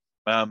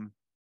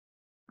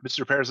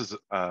 Mr. Paris has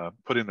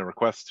put in a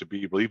request to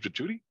be relieved of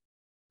duty.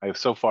 I have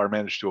so far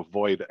managed to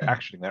avoid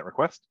actioning that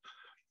request.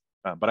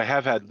 But I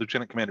have had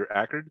Lieutenant Commander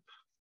Ackard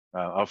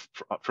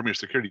from your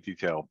security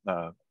detail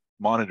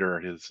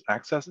monitor his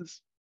accesses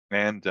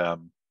and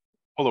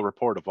pull a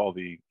report of all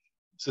the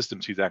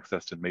systems he's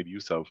accessed and made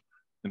use of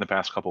in the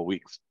past couple of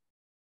weeks.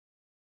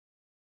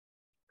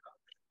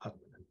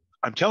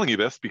 I'm telling you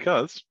this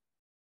because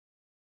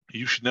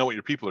you should know what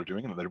your people are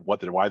doing and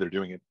why they're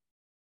doing it.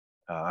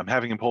 I'm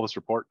having him pull this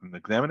report and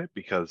examine it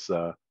because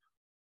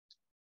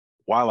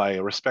while I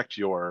respect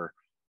your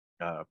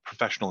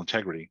professional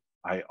integrity,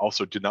 I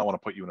also did not want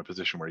to put you in a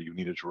position where you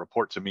needed to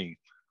report to me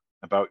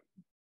about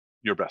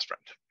your best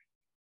friend.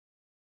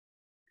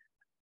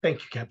 Thank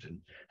you,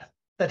 Captain.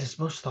 That is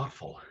most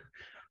thoughtful.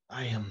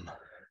 I'm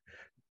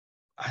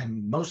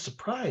most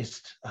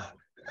surprised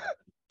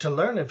to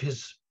learn of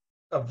his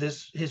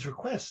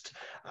request.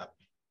 I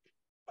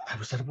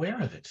was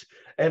unaware of it,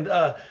 and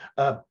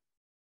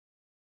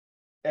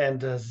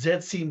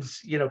Zed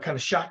seems kind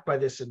of shocked by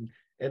this and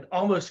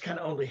almost kind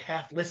of only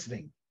half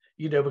listening,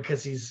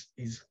 because he's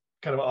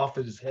kind of off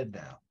in his head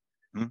now.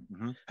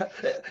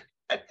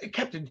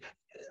 Captain,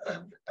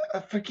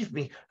 forgive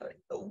me.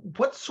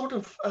 What sort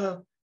of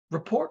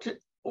report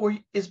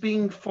is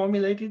being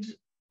formulated?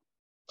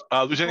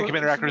 Lieutenant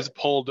Commander Ackard has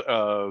pulled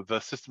the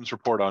systems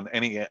report on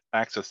any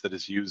access that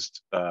has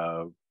used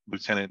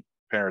Lieutenant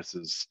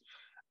Paris's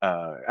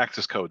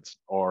access codes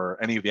or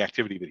any of the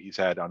activity that he's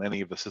had on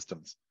any of the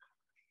systems.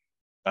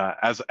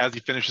 As he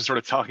finishes sort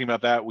of talking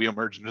about that, we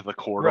emerge into the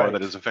corridor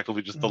that is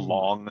effectively just the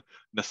long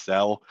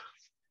nacelle.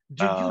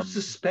 Do you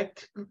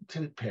suspect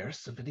Lieutenant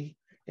Paris of any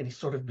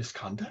sort of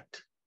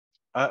misconduct?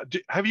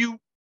 Have you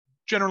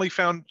generally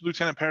found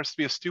Lieutenant Paris to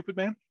be a stupid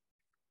man?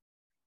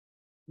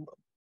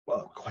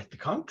 Well, quite the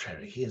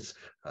contrary. He is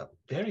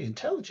very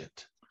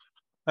intelligent.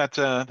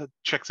 That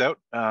checks out.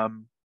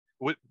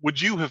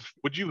 Would you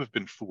have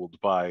been fooled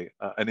by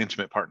an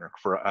intimate partner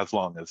for as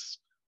long as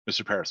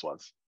Mr. Paris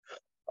was?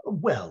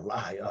 Well,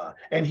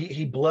 and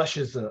he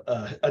blushes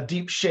a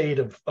deep shade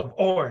of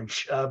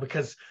orange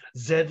because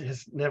Zed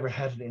has never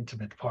had an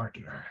intimate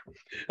partner,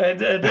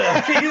 and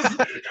he's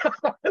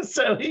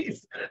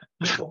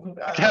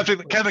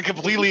Kevin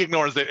completely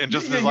ignores it and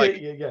just is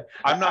like,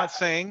 I'm not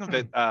saying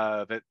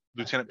that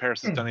Lieutenant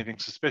Paris has done anything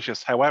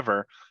suspicious.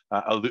 However,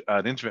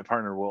 an intimate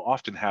partner will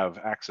often have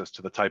access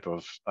to the type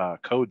of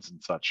codes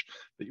and such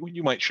that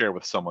you might share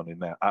with someone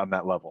on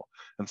that level.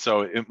 And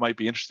so it might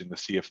be interesting to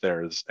see if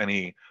there's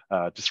any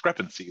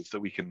discrepancies that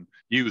we can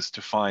use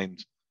to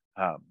find,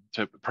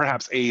 to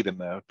perhaps aid in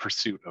the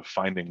pursuit of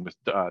finding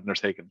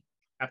Nurse Hagen.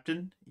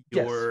 Captain,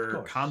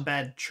 your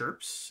combat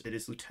chirps. It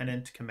is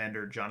Lieutenant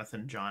Commander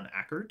Jonathan John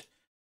Ackard.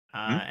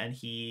 And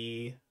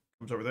he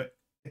comes over there.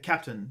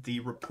 Captain, the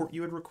report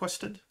you had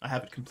requested, I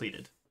have it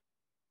completed.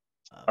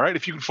 All right,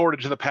 if you can forward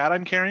it to the pad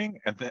I'm carrying,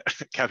 and the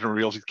Captain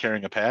reveals he's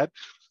carrying a pad.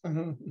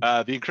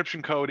 The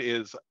encryption code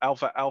is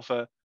Alpha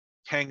Alpha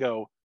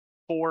Tango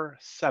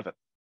 47.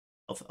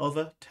 Alpha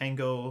Alpha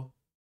Tango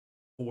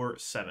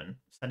 47.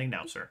 Sending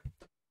now, sir.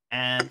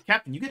 And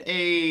Captain, you get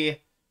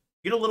a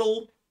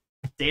little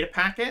data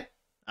packet.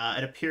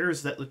 It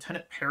appears that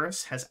Lieutenant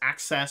Paris has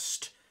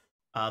accessed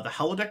the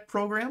holodeck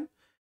program.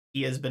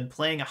 He has been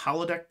playing a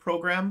holodeck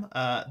program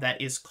that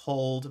is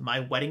called My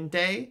Wedding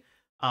Day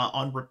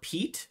on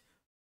repeat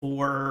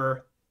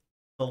for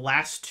the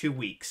last 2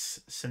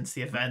 weeks since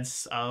the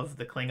events of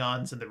the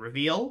Klingons and the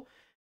reveal.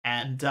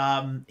 And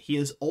he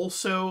has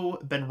also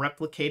been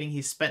replicating.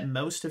 He's spent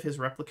most of his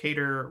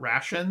replicator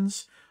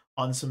rations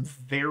on some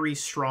very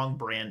strong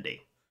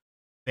brandy.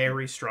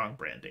 Very strong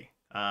brandy.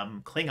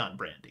 Klingon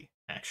brandy,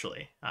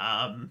 actually.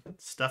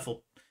 Stuff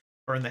will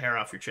burn the hair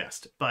off your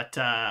chest, but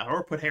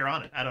or put hair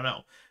on it. I don't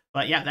know.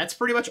 But yeah, that's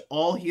pretty much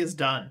all he has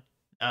done,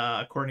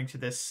 according to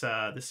this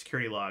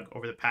security log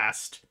over the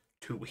past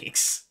 2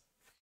 weeks.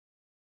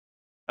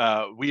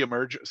 We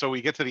emerge, so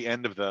we get to the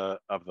end of the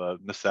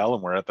nacelle,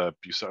 and we're at the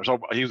Bussard. So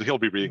he'll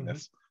be reading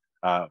this,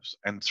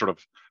 and sort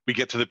of we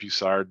get to the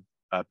Bussard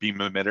beam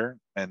emitter,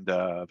 and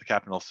the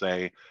captain will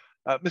say,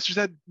 "Mr.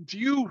 Zed, do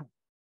you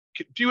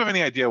have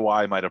any idea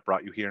why I might have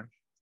brought you here?"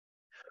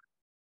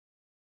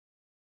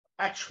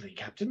 Actually,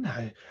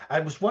 Captain, I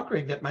was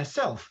wondering that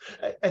myself,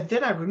 and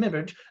then I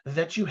remembered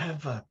that you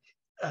have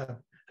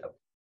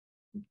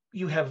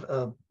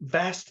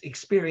vast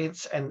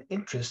experience and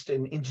interest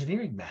in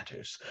engineering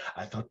matters.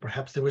 I thought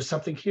perhaps there was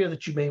something here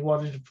that you may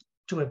wanted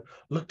to have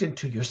looked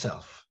into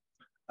yourself.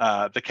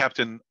 The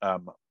captain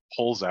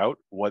pulls out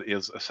what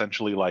is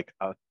essentially like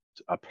a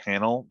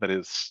panel that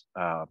is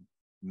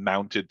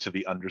mounted to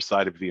the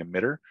underside of the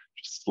emitter,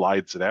 just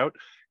slides it out.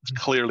 It's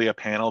clearly a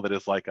panel that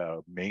is like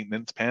a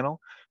maintenance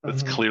panel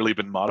that's clearly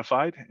been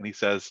modified. And he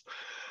says,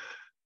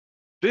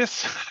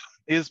 "This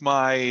is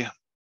my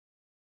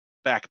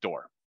back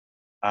door.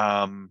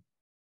 The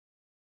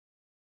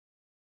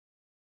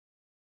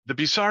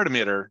Bussard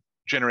emitter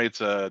generates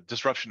a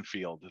disruption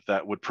field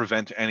that would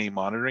prevent any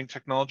monitoring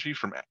technology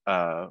from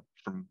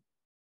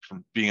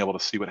being able to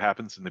see what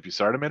happens in the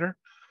Bussard emitter.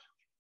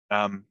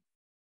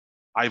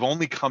 I've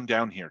only come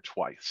down here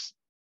twice.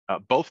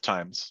 Both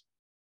times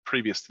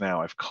previous to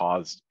now, I've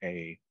caused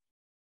an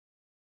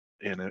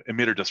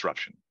emitter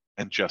disruption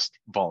and just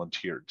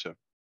volunteered to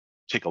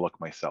take a look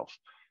myself.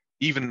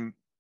 Even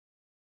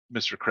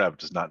Mr. Krebs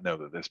does not know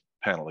that this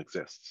panel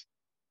exists.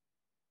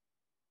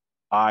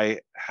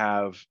 I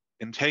have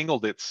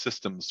entangled its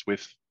systems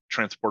with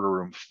Transporter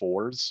Room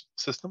 4's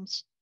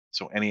systems,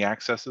 so any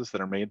accesses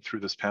that are made through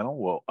this panel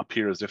will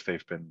appear as if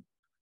they've been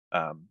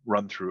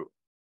run through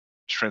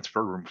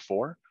Transporter Room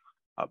 4,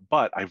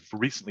 but I've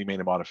recently made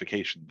a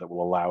modification that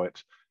will allow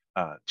it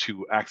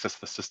to access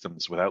the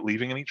systems without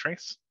leaving any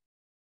trace.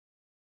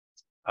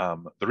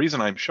 The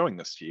reason I'm showing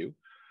this to you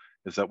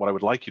is that what I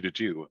would like you to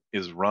do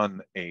is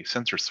run a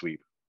sensor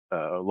sweep,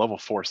 level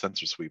 4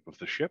 sensor sweep of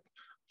the ship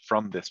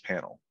from this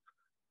panel.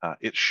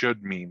 It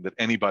should mean that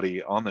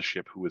anybody on the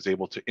ship who is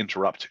able to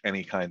interrupt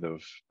any kind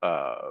of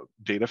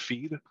data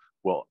feed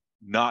will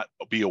not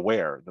be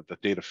aware that the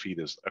data feed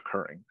is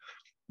occurring.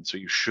 And so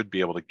you should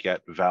be able to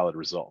get valid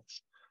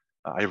results.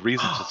 I have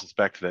reason to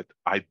suspect that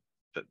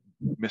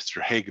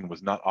Mr. Hagen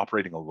was not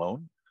operating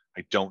alone.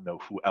 I don't know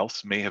who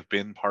else may have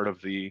been part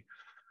of the,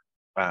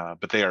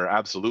 but they are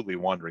absolutely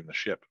wandering the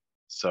ship.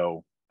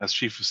 So as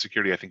Chief of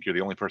Security, I think you're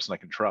the only person I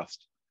can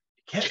trust.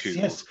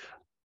 Yes.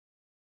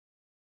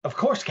 Of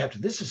course,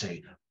 Captain. This is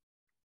an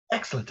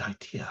excellent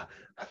idea.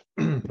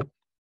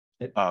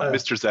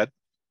 Mr. Zed?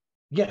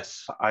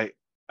 Yes. I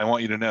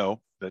want you to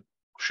know that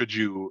should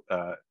you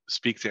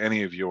speak to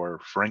any of your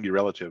Ferengi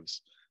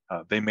relatives,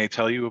 they may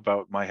tell you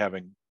about my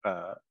having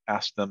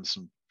asked them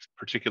some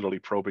particularly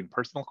probing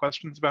personal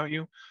questions about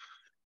you.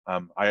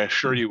 I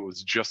assure you it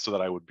was just so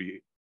that I would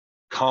be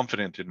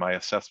confident in my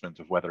assessment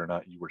of whether or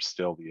not you were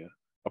still the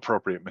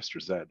appropriate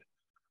Mr. Zed.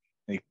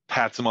 And he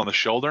pats him on the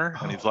shoulder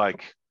and he's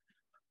like,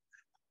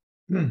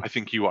 I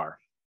think you are.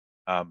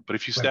 But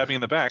if you stab me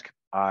in the back,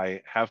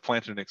 I have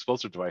planted an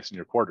explosive device in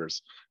your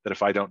quarters that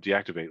if I don't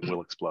deactivate,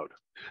 will explode.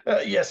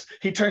 Yes,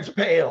 he turns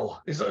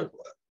pale. He's you'll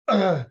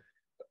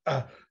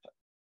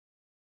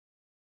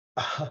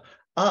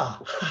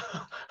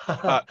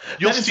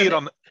see it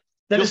on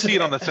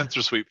the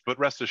sensor sweep, but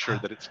rest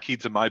assured that it's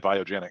keyed to my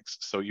biogenics,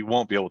 so you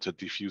won't be able to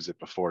defuse it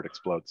before it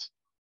explodes.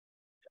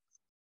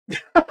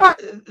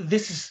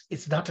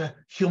 It's not a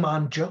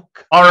human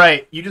joke. All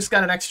right, you just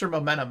got an extra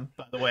momentum,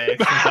 by the way,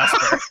 from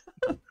Vesper.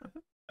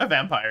 A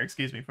vampire,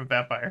 excuse me, from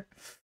Vampire.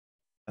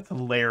 That's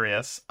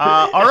hilarious.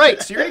 All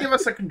right, so you're gonna give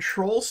us a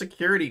control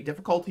security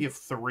difficulty of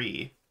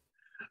 3.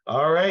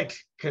 All right,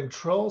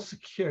 control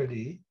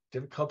security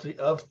difficulty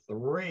of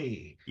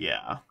 3.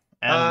 Yeah,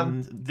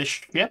 and the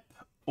ship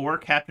or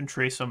Captain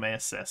Traso may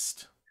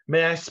assist.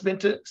 May I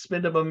spend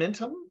a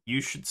momentum?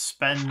 You should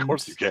spend. Of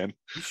course you can.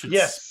 You should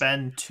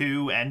spend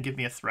 2 and give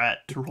me a threat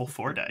to roll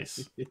 4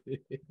 dice.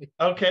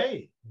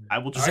 Okay. I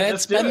will just Zed,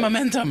 spend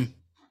momentum.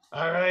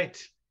 All right.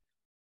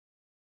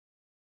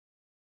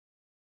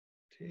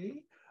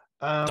 Okay.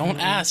 Don't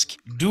ask.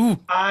 Do.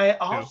 I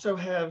also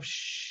have.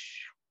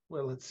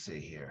 Well, let's see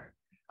here.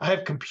 I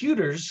have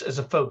computers as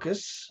a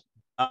focus.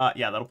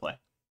 Yeah, that'll play.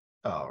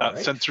 All right.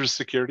 Sensors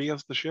security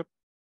as the ship.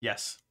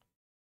 Yes.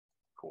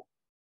 Cool.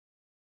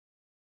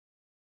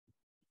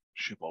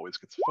 Ship always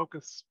gets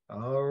focus.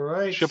 All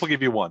right. Ship will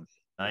give you 1.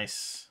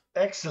 Nice.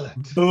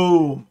 Excellent.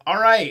 Boom.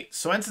 All right.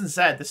 So Ensign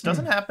said this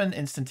doesn't happen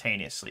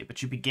instantaneously,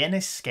 but you begin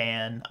a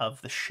scan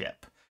of the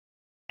ship.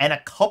 And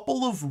a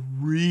couple of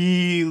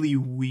really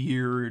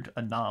weird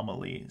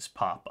anomalies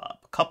pop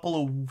up. A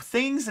couple of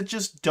things that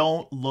just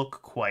don't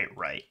look quite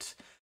right.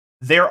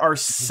 There are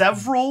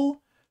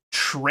several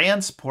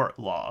transport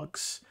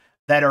logs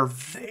that are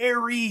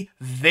very,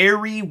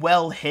 very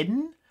well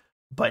hidden,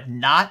 but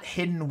not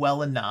hidden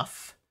well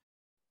enough.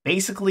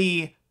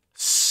 Basically,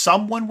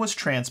 someone was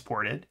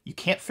transported. You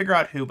can't figure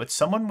out who, but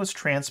someone was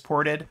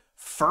transported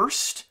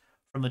first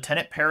from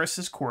Lieutenant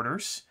Paris's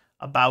quarters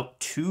about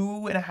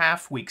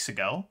 2.5 weeks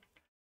ago.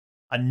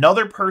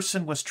 Another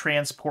person was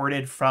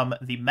transported from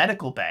the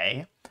medical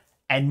bay,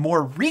 and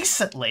more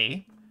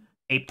recently,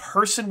 a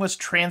person was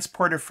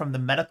transported from the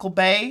medical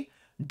bay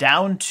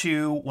down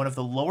to one of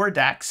the lower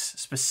decks,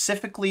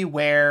 specifically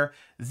where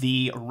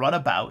the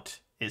runabout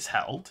is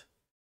held.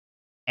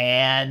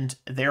 And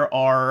there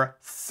are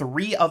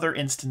 3 other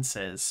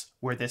instances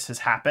where this has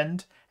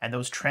happened, and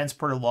those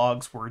transporter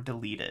logs were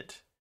deleted.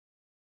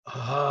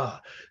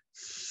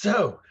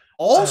 So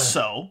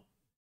Also,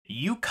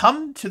 you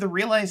come to the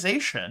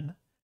realization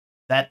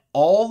that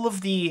all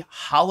of the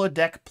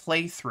holodeck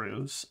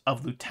playthroughs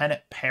of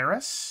Lieutenant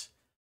Paris,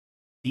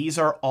 these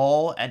are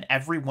all, and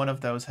every one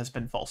of those has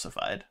been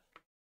falsified.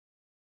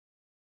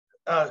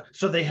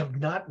 So they have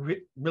not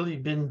really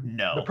been.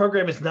 No. The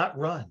program is not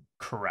run.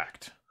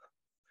 Correct.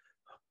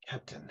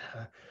 Captain,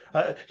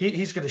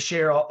 he's going to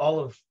share all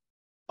of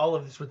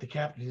this with the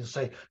captain and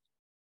say,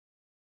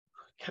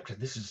 Captain,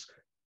 it's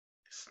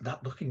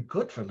not looking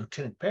good for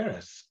Lieutenant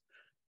Paris.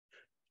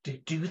 Do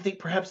you think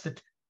perhaps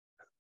that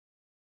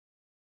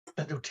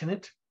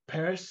Lieutenant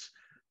Paris,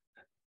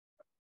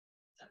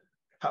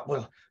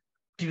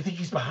 do you think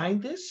he's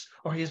behind this,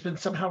 or he has been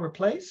somehow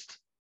replaced?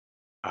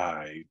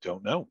 I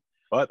don't know,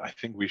 but I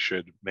think we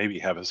should maybe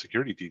have a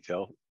security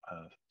detail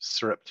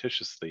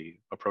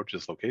surreptitiously approach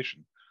his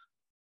location.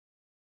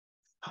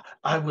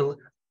 I will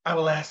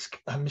ask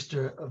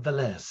Mr.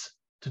 Velez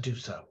to do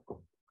so.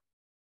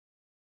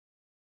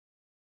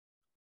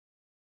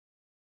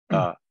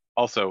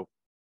 Also,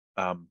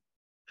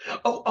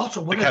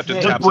 also, what the captain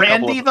if The taps a couple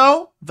brandy, of-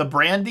 though, the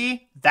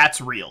brandy, that's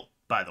real,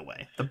 by the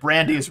way. The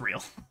brandy is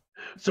real.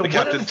 So the one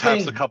captain of the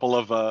taps a things- couple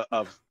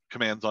of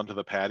commands onto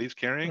the pad he's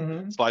carrying,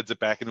 Mhm. slides it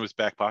back into his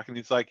back pocket, and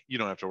he's like, "You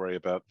don't have to worry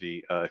about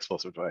the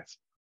explosive device."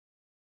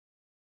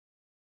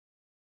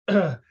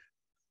 Thank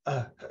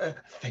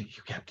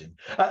you, Captain.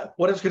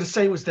 What I was going to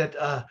say was that,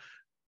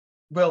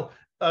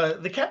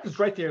 the captain's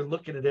right there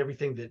looking at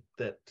everything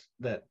that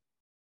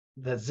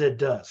Zed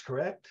does.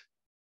 Correct?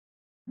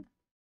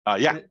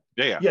 Yeah.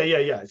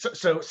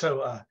 So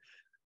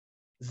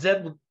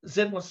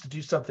Zed wants to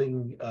do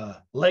something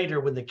later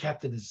when the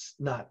captain is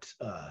not,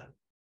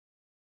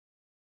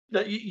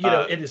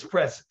 in his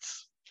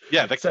presence.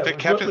 Yeah, the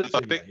captain.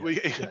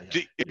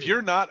 If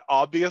you're not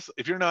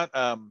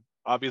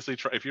obviously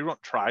if you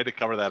don't try to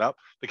cover that up,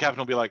 the captain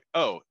will be like,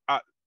 "Oh,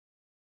 now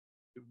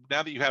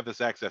that you have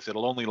this access,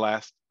 it'll only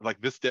last like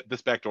this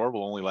back door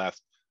will only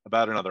last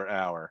about another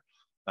hour,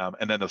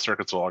 and then the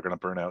circuits are all going to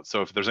burn out.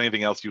 So if there's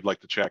anything else you'd like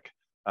to check,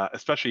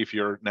 especially if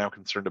you're now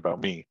concerned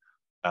about me,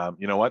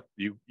 you know what?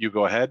 You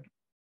go ahead,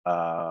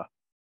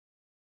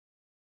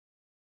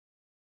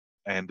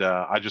 and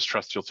I just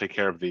trust you'll take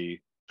care of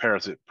the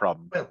parasite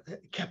problem." Well,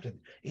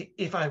 Captain,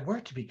 if I were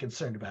to be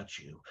concerned about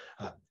you,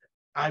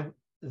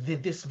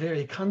 this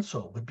very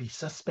console would be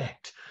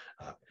suspect.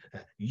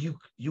 You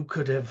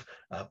could have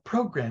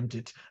programmed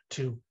it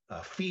to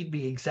feed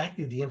me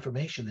exactly the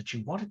information that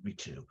you wanted me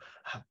to.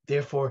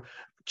 Therefore,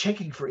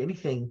 checking for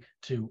anything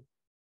to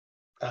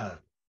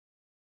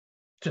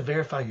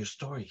verify your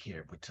story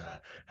here would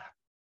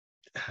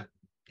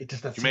it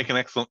does not. You make an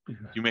excellent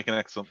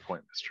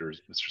point, Mr.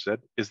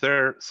 Zed. Is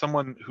there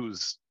someone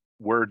whose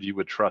word you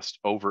would trust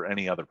over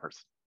any other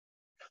person?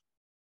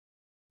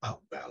 Oh,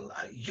 well,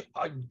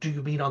 do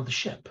you mean on the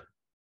ship?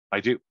 I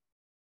do.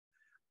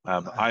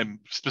 I'm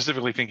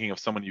specifically thinking of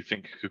someone you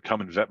think could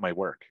come and vet my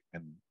work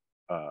and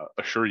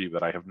assure you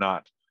that I have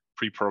not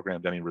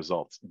pre-programmed any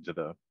results into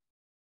the.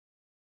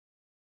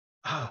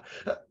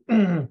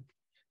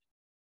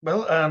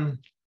 Well,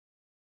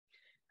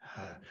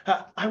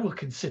 I will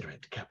consider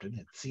it, Captain,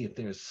 and see if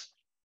there's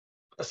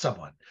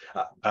someone.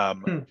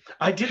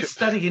 I did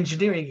study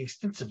engineering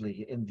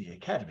extensively in the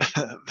academy.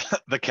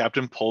 The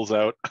captain pulls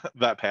out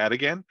that pad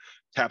again,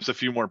 taps a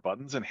few more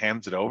buttons, and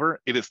hands it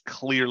over. It is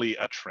clearly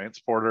a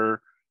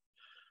transporter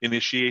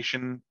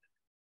initiation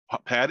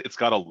pad. It's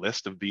got a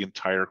list of the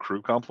entire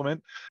crew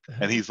complement,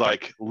 and he's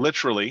like,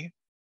 literally,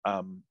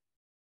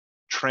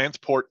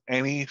 transport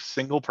any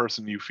single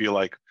person you feel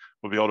like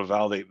will be able to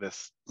validate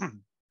this.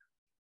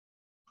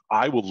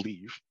 I will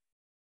leave.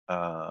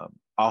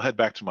 I'll head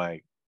back to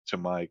my to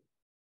my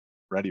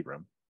ready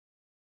room.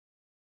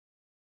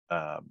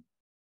 But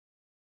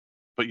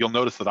you'll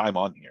notice that I'm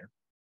on here.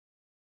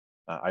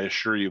 I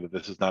assure you that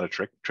this is not a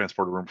trick.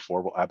 Transporter Room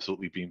 4 will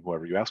absolutely beam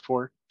whoever you ask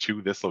for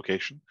to this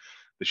location.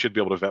 They should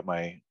be able to vet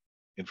my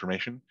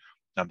information.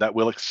 That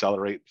will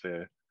accelerate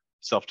the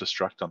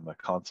self-destruct on the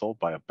console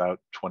by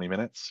about 20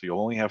 minutes. So you'll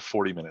only have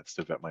 40 minutes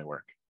to vet my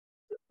work.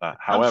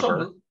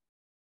 However,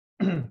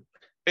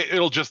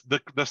 it'll just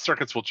the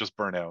circuits will just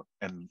burn out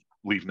and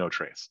leave no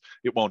trace.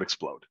 It won't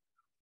explode.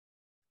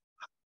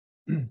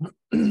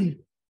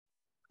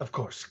 Of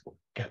course,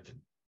 Captain.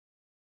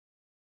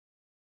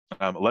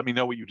 Let me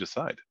know what you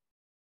decide.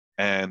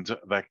 And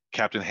the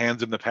captain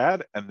hands him the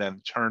pad and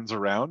then turns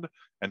around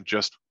and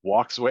just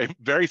walks away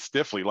very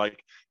stiffly,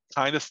 like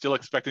kind of still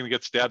expecting to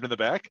get stabbed in the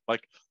back.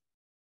 Like,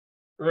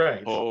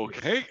 right.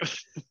 Okay.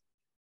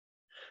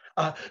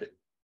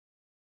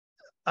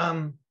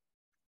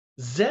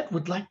 Zed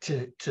would like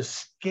to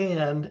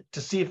scan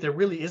to see if there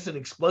really is an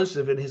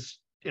explosive in his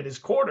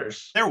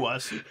quarters. There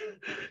was.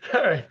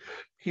 All right.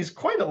 He's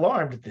quite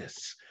alarmed at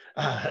this.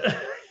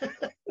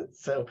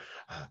 So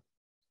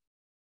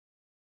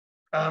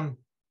I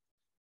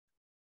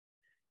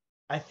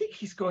think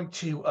he's going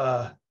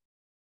to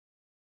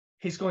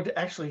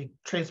actually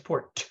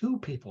transport 2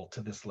 people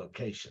to this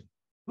location.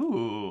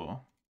 Ooh.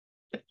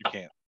 You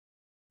can't.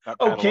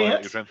 Oh,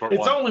 can't? It's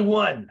one. only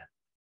one.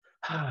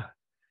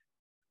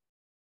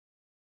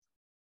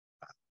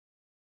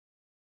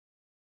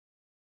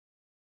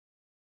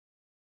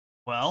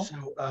 Well,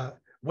 so,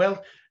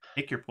 well,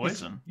 take your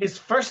poison. His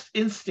first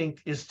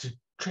instinct is to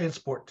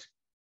transport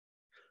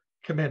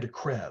Commander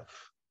Krev,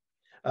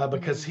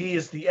 because he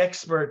is the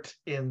expert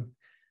in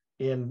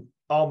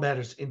all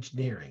matters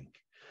engineering.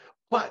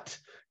 But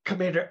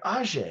Commander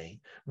Ajay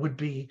would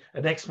be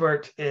an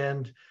expert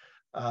in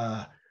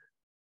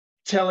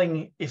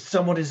telling if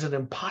someone is an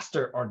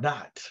imposter or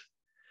not.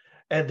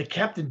 And the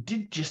captain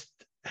did just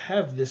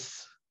have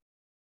this.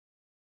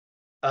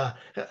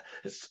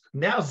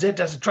 Now Zed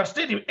doesn't trust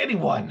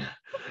anyone.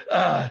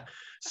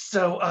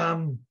 So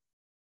have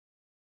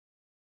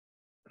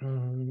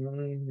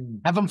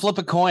him flip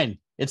a coin.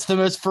 It's the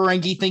most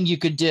Ferengi thing you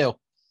could do.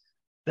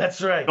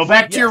 That's right. Go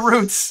back to your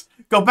roots.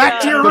 Go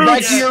back to your roots. Go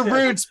back to your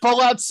roots.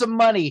 Pull out some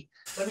money.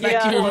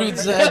 Back to your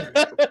roots, Zed.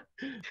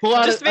 Pull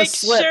out Just a make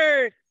slip.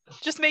 sure.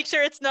 Just make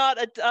sure it's not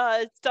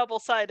it's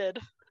double-sided.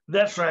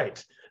 That's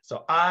right.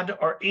 So odd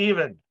or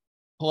even.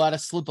 Pull out a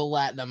slip of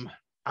latinum.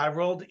 I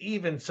rolled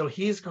even, so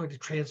he is going to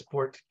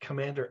transport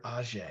Commander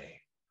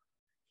Ajay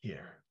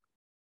here.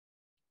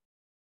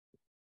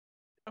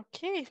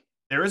 Okay.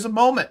 There is a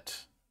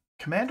moment.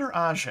 Commander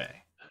Ajay,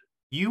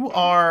 you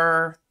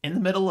are in the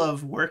middle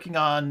of working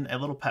on a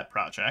little pet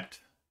project,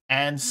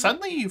 and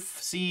suddenly you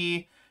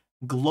see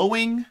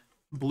glowing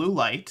blue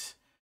light,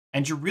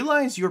 and you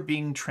realize you're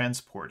being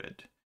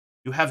transported.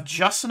 You have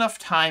just enough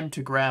time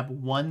to grab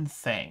one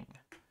thing.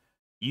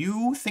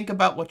 You think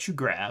about what you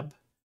grab,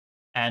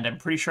 and I'm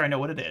pretty sure I know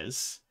what it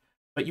is,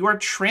 but you are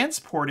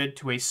transported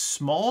to a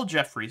small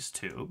Jeffries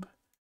tube,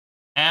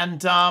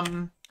 and,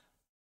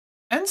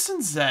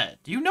 Ensign Zed,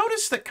 you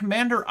notice that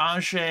Commander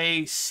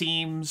Ajay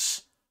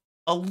seems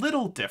a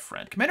little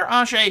different. Commander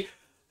Ajay,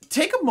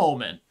 take a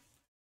moment.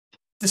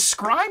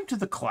 Describe to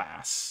the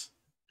class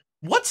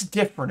what's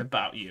different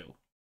about you,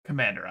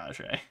 Commander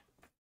Ajay.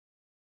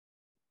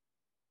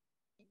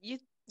 You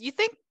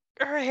think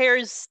her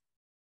hair's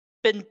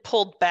been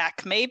pulled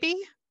back, maybe?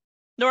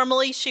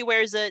 Normally she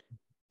wears it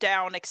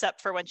down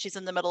except for when she's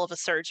in the middle of a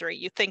surgery.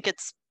 You think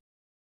it's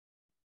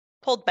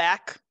pulled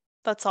back?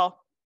 That's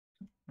all.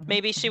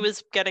 Maybe she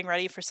was getting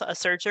ready for a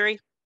surgery.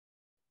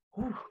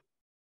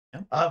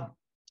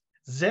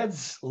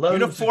 Zed's loads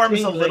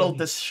uniform's a little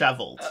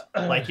disheveled.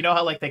 Like, you know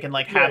how like they can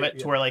like have it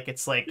to where like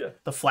it's like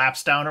the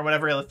flaps down or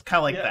whatever. It's kind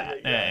of like that.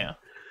 Yeah.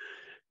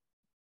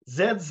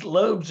 Zed's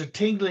lobes are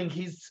tingling.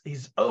 He's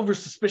over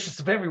suspicious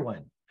of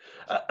everyone.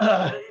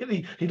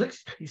 He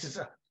looks. He says,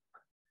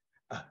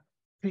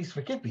 "Please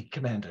forgive me,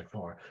 Commander,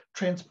 for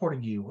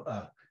transporting you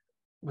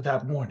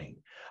without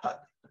warning.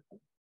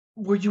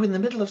 Were you in the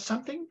middle of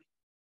something?"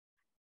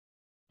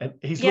 And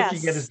he's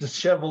looking at his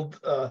disheveled.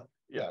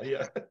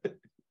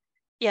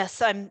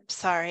 Yes, I'm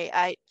sorry.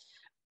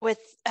 With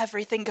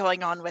everything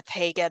going on with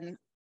Hagen,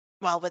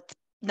 well, with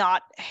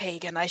not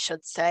Hagen, I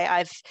should say,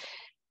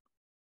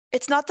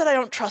 it's not that I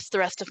don't trust the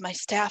rest of my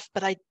staff,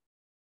 but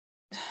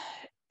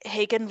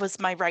Hagen was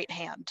my right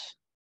hand.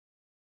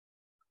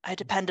 I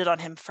depended on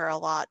him for a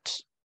lot.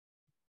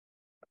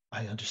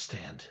 I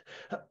understand.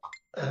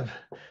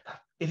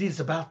 It is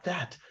about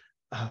that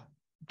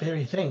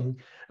very thing.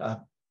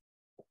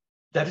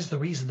 That is the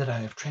reason that I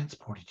have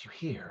transported you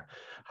here.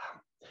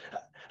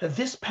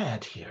 This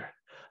pad here,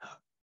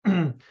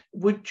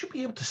 would you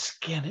be able to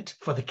scan it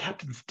for the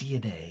captain's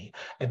DNA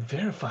and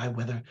verify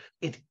whether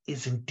it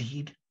is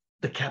indeed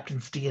the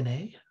captain's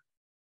DNA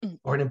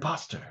or an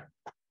imposter?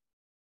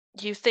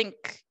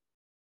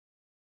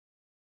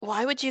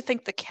 Why would you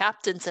think the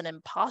captain's an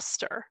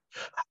imposter?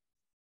 I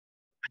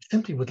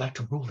simply would like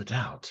to rule it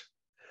out.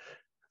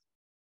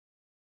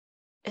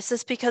 Is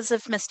this because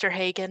of Mr.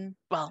 Hagen?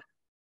 Well,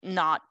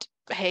 not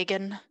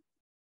Hagen,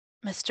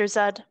 Mr.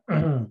 Zed.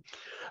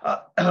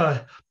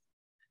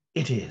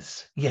 It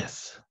is,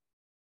 yes.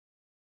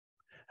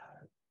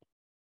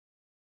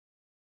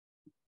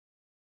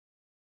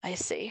 I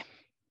see.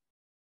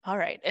 All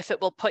right, if it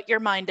will put your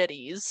mind at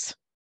ease.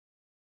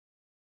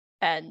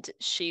 And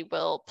she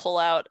will pull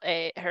out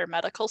her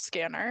medical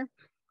scanner,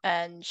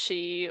 and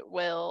she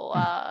will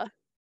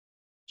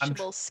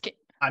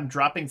I'm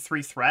dropping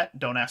 3 threat.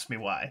 Don't ask me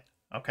why.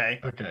 Okay.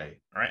 Okay.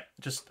 All right.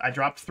 I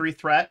dropped 3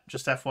 threat.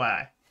 Just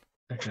FYI.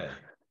 Okay.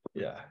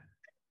 Yeah.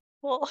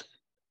 Well.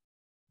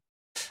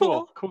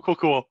 Cool.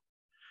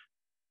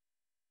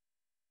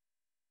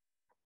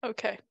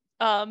 Okay.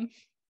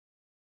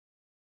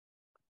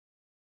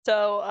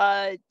 So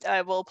I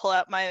will pull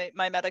out my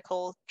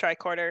medical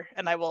tricorder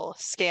and I will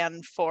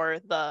scan for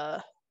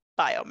the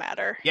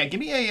biomatter. Yeah, give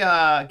me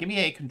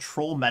a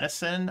control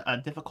medicine,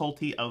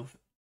 difficulty of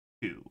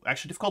 2.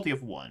 Actually, difficulty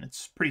of 1.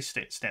 It's pretty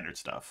standard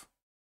stuff.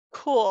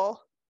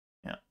 Cool.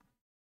 Yeah.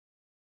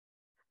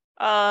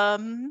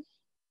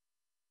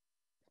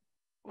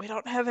 We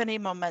don't have any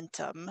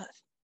momentum.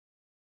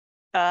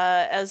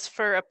 As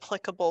for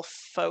applicable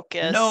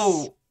focus.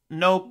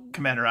 No,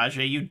 Commander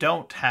Ajay, you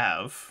don't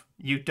have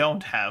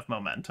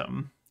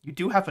momentum. You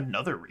do have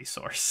another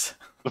resource.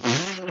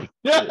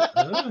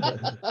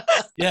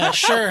 Yeah,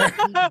 sure.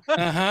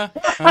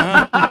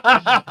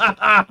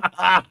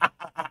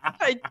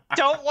 I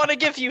don't want to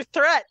give you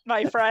threat,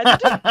 my friend.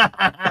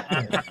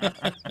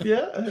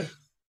 Yeah.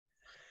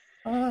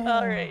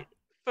 All right.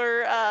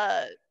 For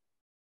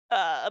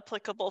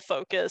applicable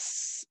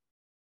focus.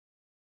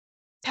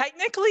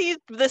 Technically,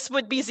 this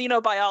would be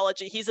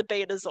xenobiology. He's a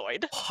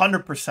betazoid.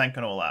 100%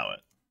 going to allow it.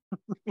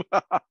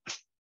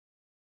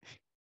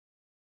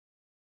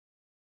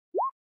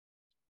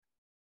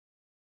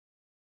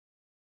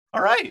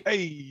 All right.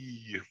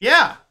 Hey.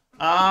 Yeah.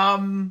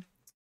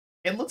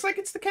 It looks like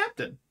it's the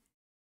captain.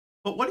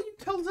 But what do you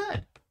tell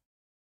Zed?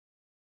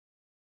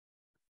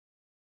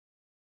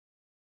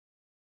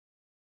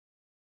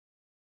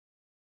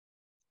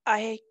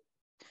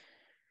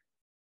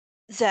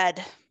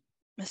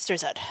 Mr.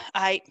 Zed,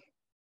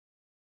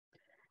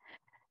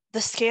 the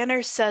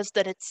scanner says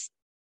that it's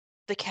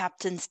the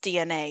captain's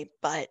DNA,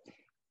 but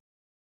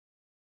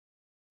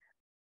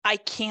I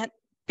can't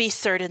be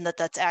certain that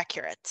that's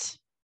accurate.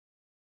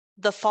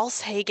 The false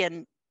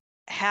Hagen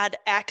had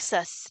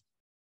access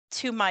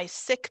to my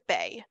sick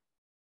bay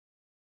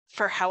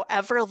for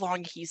however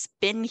long he's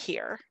been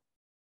here.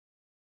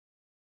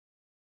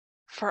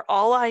 For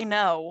all I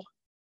know,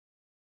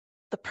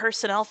 the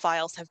personnel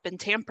files have been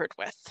tampered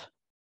with.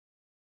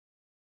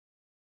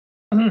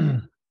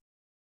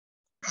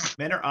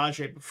 Commander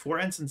Ajay, before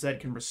Ensign Zed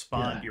can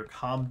respond, Yeah. your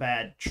comm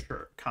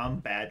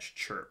badge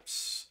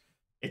chirps.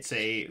 It's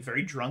a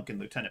very drunken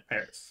Lieutenant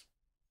Paris.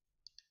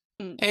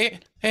 Hey,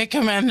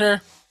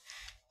 Commander.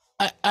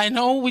 I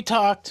know we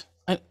talked,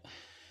 but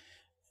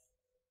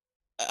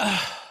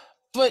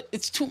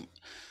it's too.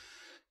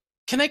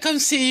 Can I come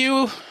see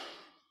you?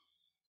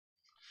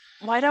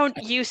 Why don't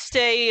you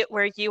stay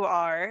where you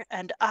are,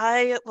 and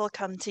I will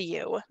come to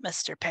you,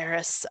 Mr.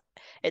 Paris.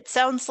 It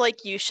sounds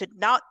like you should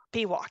not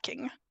be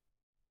walking.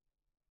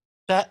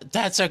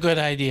 That's a good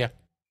idea.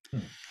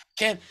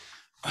 Can.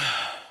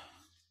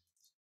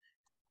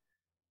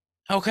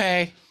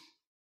 Okay.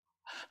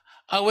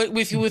 I'll wait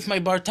with you with my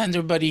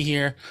bartender buddy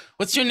here.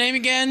 What's your name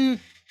again?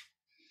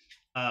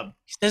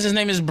 He says his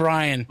name is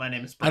Brian. My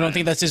name is Brian. I don't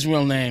think that's his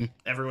real name.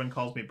 Everyone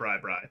calls me Bri,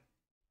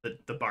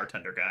 the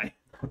bartender guy.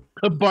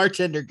 The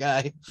bartender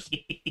guy.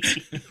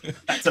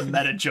 That's a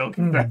meta joke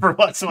if there ever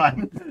was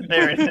one.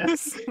 There it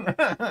is.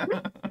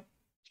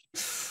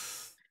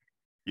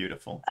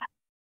 Beautiful.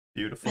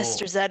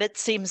 Mr. Zed, it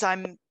seems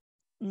I'm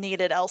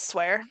needed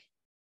elsewhere.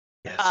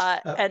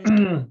 Yes.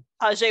 And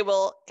Ajay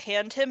will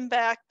hand him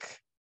back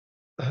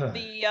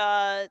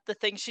the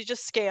thing she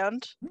just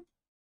scanned.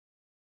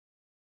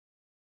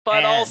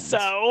 But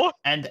also...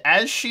 And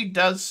as she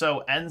does so,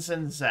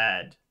 Ensign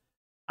Zed,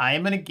 I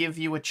am going to give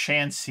you a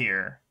chance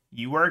here.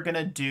 You are going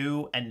to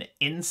do an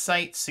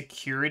insight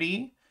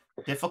security.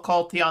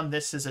 Difficulty on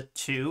this is a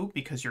 2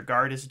 because your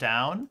guard is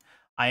down.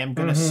 I am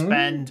going to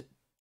spend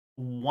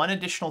 1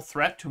 additional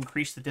threat to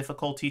increase the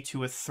difficulty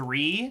to a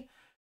 3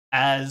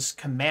 as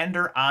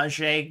Commander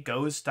Ajay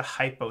goes to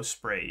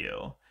hypospray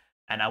you.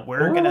 And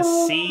we're going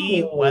to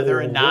see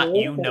whether or not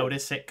you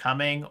notice it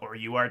coming or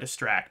you are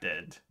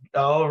distracted.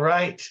 All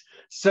right.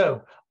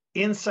 So,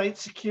 insight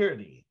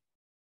security.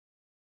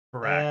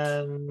 Correct.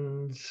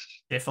 And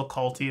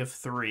difficulty of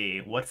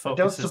 3. What I don't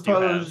focuses do you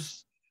have?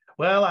 suppose.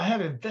 Well, I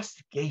have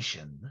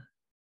investigation.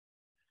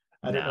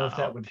 I don't know if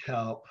that would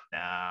help.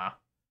 Nah.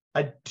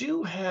 I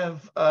do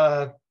have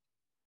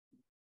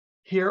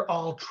hear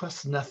all,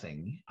 trust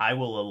nothing. I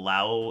will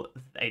allow.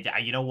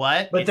 You know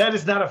what? But that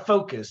is not a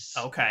focus.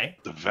 Okay.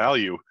 The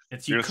value.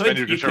 You could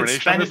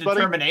spend a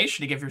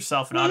determination to give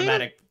yourself an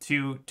automatic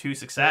two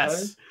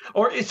success.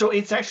 Or so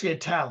it's actually a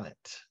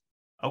talent.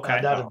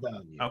 Okay. Not a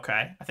value.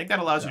 Okay. I think that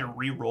allows you to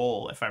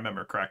re-roll, if I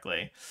remember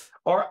correctly.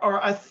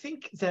 Or I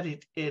think that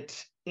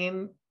it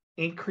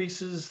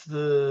increases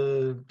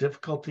the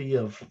difficulty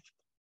of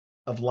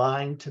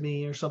lying to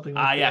me or something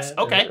like Yes. that?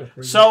 Okay.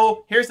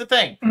 So here's the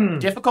thing.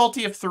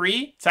 Difficulty of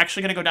 3, it's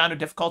actually going to go down to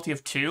difficulty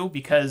of 2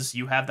 because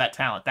you have that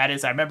talent. That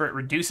is, I remember it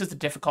reduces the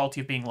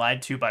difficulty of being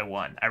lied to by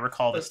 1. I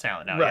recall this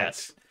talent now, right.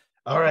 yes.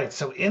 All right,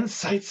 so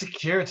insight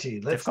security.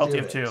 Let's difficulty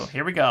do of it. 2.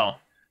 Here we go.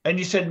 And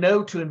you said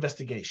no to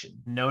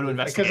investigation. No to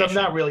investigation. Because I'm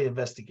not really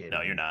investigating.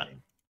 No, you're not.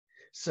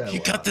 So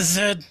You got this,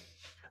 Zed.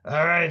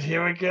 All right,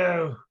 here we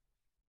go.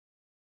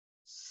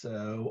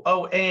 So,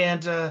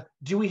 and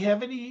do we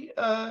have any?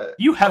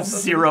 You have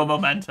 0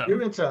 momentum.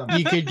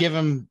 You could give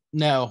him.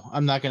 No,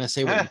 I'm not going to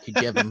say what you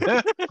could give him.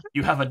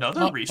 You have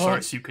another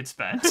resource you could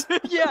spend.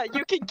 Yeah,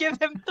 you can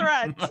give him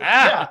threats.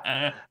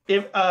 Yeah.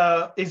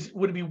 If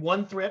would it be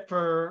 1 threat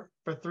for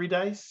 3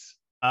 dice?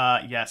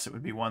 Yes, it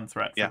would be 1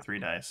 threat for 3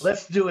 dice.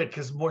 Let's do it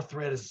because more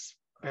threat is.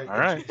 All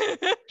right.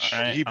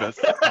 I'll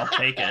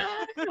take it.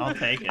 I'll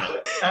take it.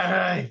 All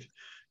right.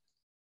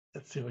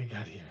 Let's see what we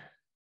got here.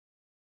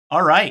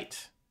 All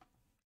right.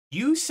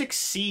 You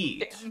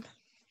succeed.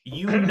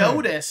 You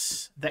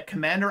notice that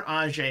Commander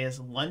Ajay is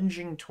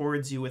lunging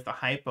towards you with a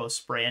hypo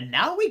spray, and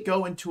now we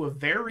go into a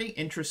very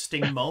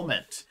interesting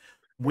moment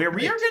where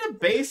we are going to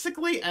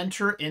basically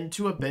enter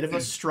into a bit of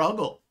a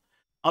struggle.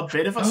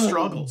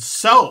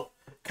 So,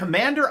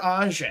 Commander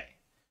Ajay,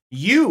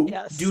 you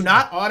do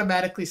not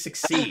automatically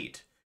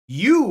succeed.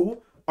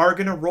 You are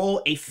going to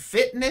roll a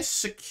fitness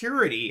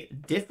security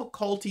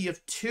difficulty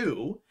of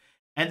 2,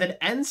 and then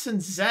Ensign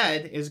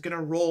Zed is going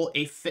to roll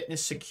a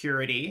fitness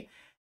security,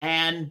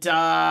 and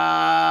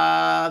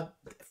for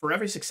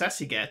every success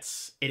he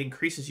gets, it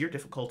increases your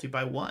difficulty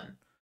by 1.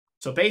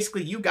 So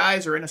basically, you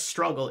guys are in a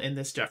struggle in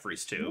this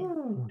Jeffries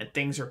tube, and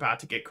things are about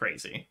to get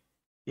crazy.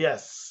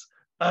 Yes.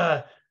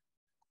 All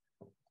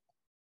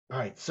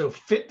right, so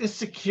fitness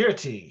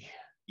security.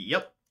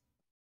 Yep.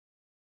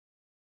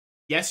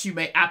 Yes, you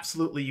may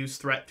absolutely use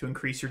threat to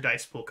increase your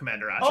dice pool,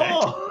 Commander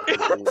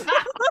Ajay.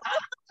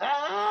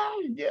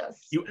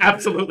 Yes. You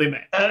absolutely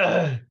may.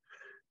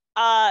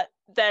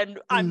 Then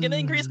I'm going to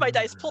increase my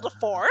dice pool to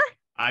 4.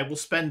 I will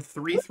spend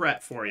 3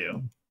 threat for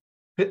you.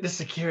 Fitness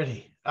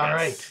security. All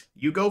right.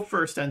 You go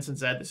first, Ensign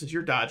Zed. This is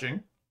your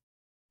dodging.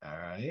 All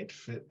right.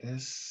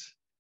 Fitness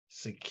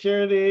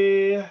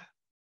security.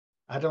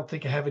 I don't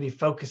think I have any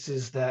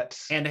focuses that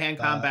hand-to-hand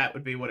combat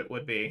would be what it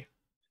would be.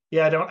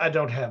 Yeah, I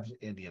don't have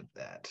any of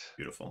that.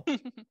 Beautiful.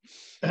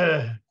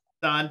 Dun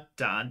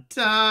dun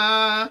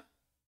dun.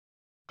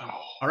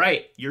 All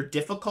right, your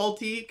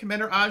difficulty,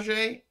 Commander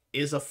Ajay,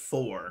 is a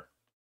 4.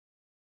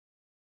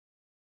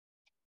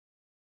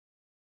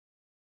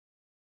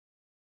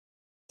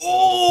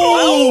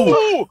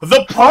 Oh!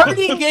 The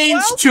party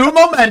gains 2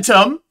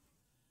 momentum.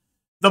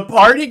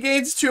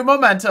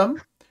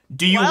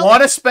 Do you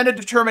want to spend a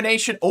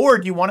determination, or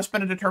do you want to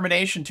spend a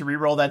determination to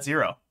reroll that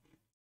 0?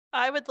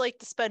 I would like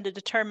to spend a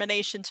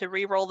determination to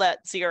reroll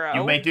that 0.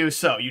 You may do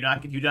so. You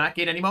do not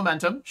gain any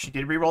momentum. She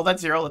did reroll that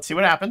 0. Let's see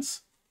what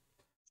happens.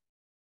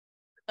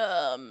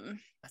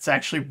 That's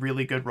actually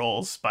really good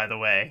rolls, by the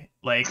way.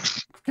 Like,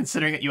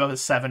 considering that you have a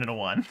 7 and a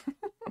 1.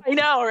 I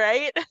know,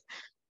 right?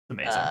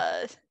 Amazing.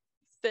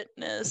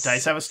 Fitness. The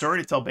dice have a story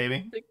to tell,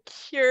 baby.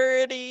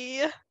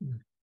 Security.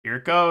 Here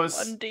it goes.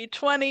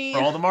 1d20.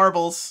 Roll the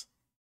marbles.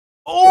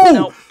 Oh!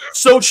 Nope.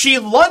 So she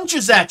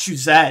lunges at you,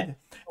 Zed,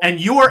 and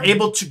you are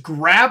able to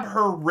grab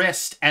her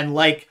wrist and,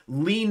 like,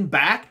 lean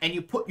back, and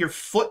you put your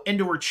foot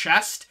into her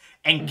chest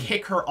and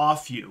kick her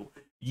off you.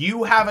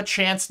 You have a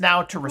chance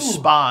now to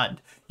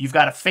respond. You've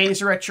got a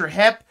phaser at your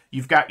hip.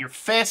 You've got your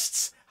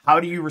fists. How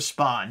do you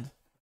respond?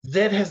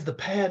 Zed has the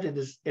pad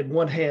in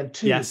one hand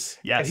too. Yes.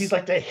 And he's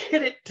like to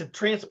hit it to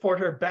transport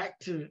her back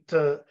to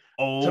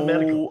Oh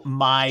medical.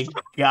 my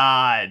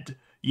god!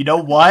 You know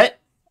what?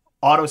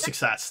 Auto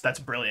success. That's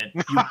brilliant.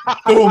 You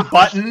boom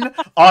button.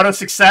 Auto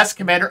success,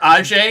 Commander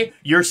Ajay.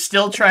 You're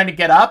still trying to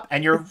get up,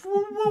 and you're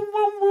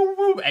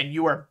and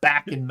you are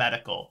back in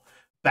medical.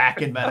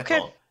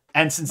 Okay.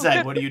 Ensign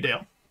Zed, what do you do?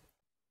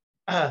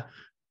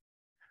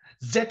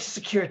 Zed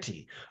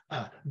security.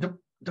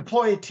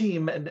 Deploy a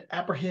team and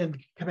apprehend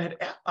Commander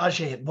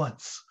Ajay at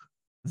once.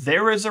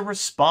 There is a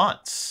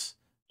response.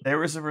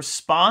 There is a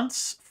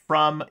response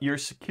from your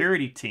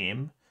security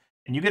team,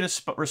 and you get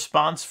a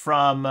response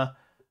from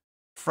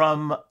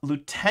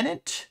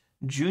Lieutenant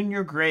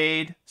Junior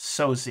Grade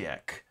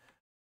Soziak.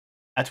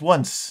 At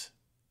once,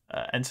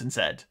 Ensign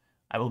Zed.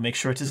 I will make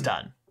sure it is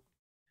done.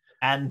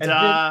 And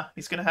then,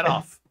 he's going to head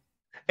off.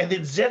 And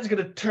then Zed's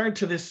going to turn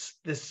to this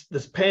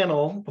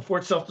panel before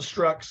it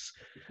self-destructs.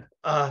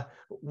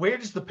 Where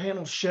does the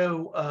panel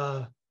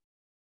show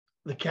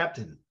the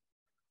captain?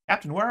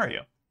 Captain, where are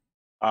you?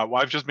 Well,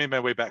 I've just made my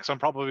way back, so I'm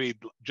probably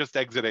just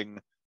exiting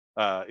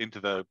into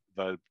the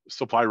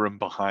supply room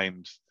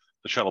behind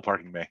the shuttle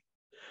parking bay.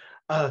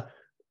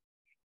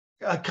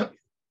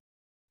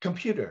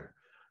 Computer.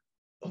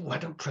 Oh, I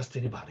don't trust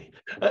anybody.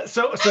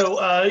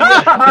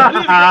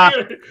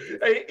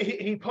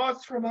 He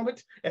paused for a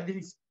moment, and then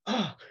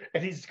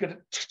he's gonna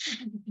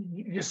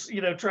just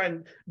try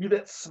and do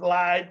that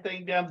slide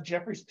thing down the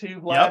Jeffries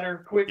tube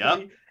ladder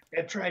quickly.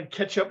 And try and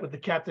catch up with the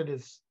captain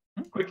as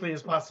quickly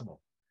as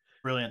possible.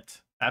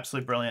 Brilliant.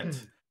 Absolutely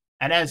brilliant.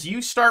 And as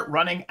you start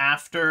running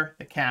after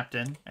the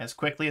captain as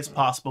quickly as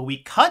possible, we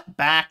cut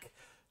back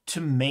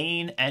to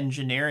main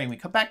engineering.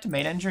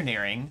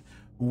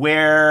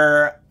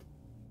 Where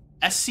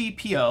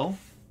SCPO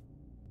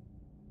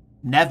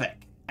Nevik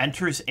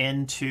enters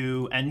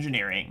into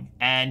engineering,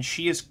 and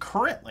she is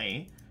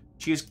currently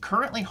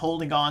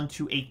holding on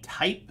to a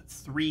Type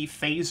 3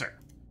 phaser.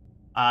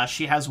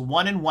 She has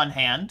one in one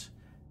hand,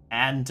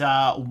 and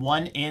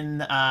one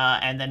in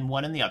and then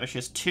one in the other. She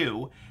has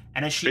two.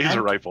 And as she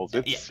phaser rifles,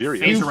 it's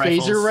serious.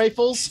 Phaser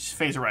rifles.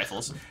 Phaser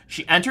rifles.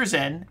 She enters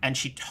in and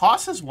she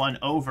tosses one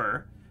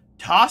over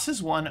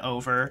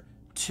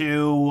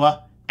to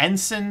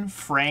Ensign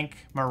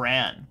Frank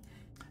Moran,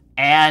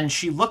 and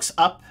she looks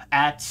up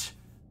at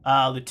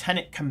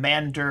Lieutenant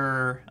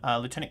Commander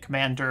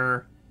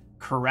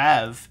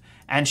Karev,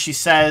 and she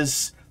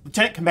says,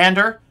 "Lieutenant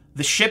Commander,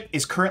 the ship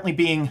is currently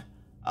being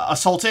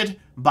assaulted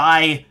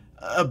by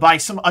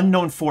some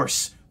unknown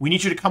force. We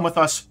need you to come with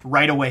us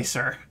right away,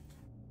 sir."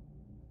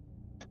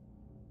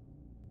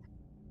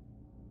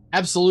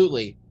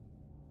 Absolutely.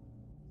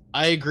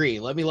 I agree.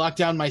 Let me lock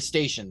down my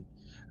station.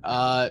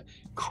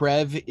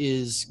 Krev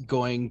is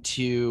going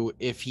to,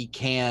 if he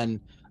can,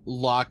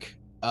 lock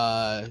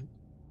all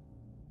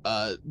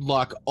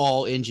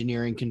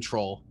engineering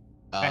control.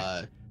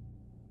 Okay.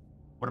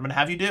 What I'm going to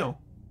have you do,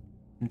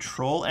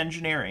 control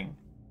engineering,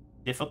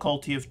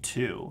 difficulty of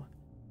 2.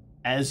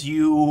 As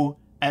you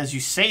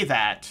say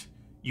that,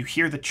 you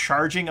hear the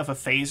charging of a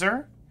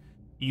phaser.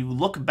 You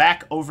look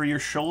back over your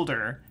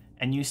shoulder,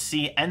 and you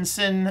see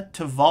Ensign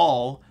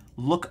Taval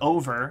look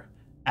over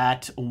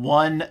at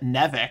one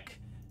Nevik.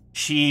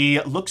 She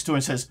looks to her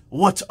and says,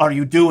 "What are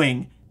you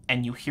doing?"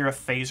 And you hear a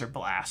phaser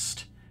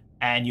blast.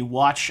 And you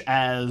watch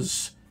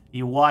as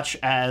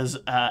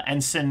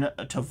Ensign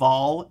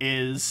Taval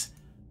is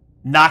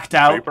knocked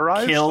out,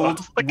 Vaporized? killed.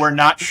 We're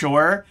not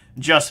sure.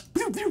 Just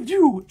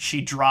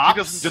she drops. She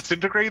doesn't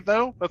disintegrate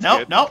though? That's Nope,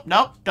 good. nope.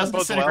 Doesn't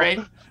Bodes disintegrate.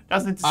 well.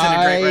 Doesn't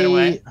disintegrate right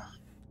away.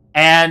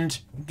 And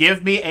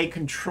give me a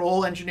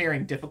control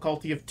engineering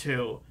difficulty of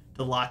 2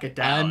 to lock it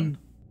down.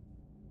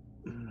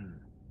 I'm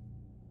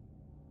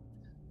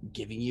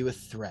giving you a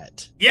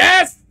threat.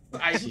 Yes!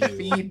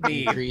 Feed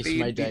me. Increase Feed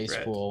my me, dice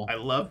Brett. pool. I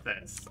love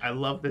this. I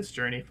love this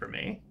journey for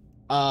me.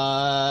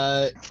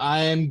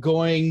 I'm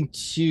going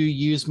to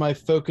use my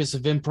focus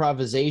of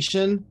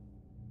improvisation.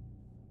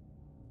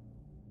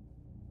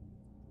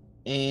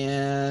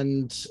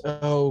 And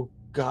oh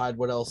god,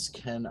 what else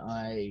can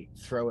I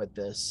throw at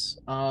this?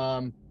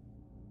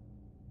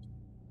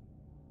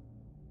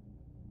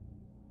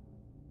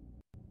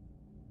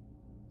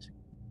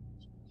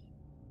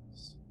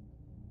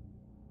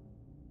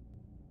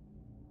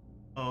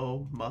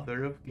 Oh,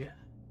 mother of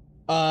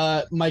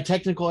God. My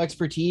technical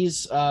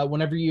expertise,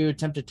 whenever you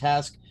attempt a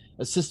task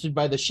assisted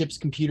by the ship's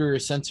computer or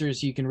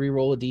sensors, you can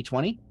re-roll a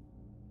d20.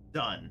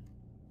 Done.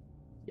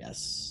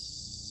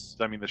 Yes. Does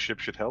that mean the ship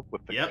should help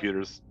with the Yep.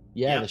 computers?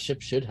 Yeah, Yep. The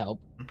ship should help.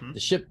 Mhm. The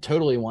ship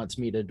totally wants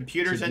me to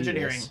Computers to do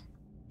engineering. this.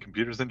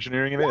 Computers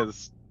engineering it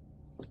is.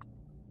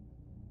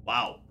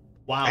 Wow.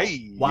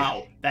 Hey.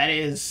 Wow. That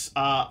is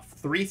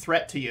 3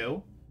 threat to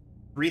you.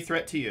 3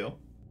 threat to you.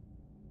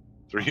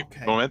 3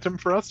 Okay. momentum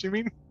for us, you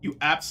mean? You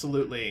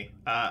absolutely.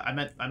 I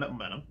meant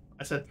momentum.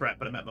 I said threat,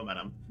 but I meant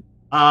momentum.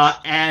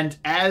 And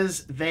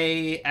as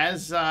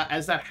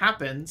that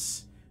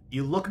happens,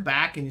 you look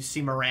back and you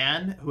see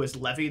Moran, who has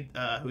leveled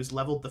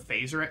the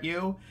phaser at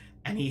you,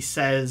 and he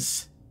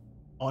says,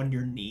 "On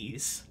your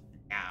knees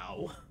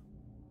now."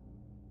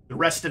 The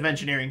rest of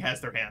engineering has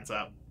their hands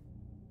up.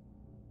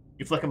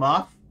 You flick him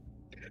off.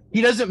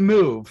 He doesn't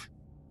move,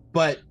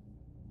 but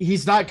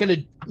he's not gonna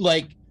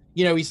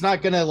he's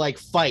not gonna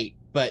fight,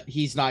 but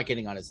he's not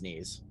getting on his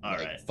knees. All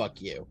right.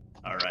 Fuck you.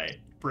 All right.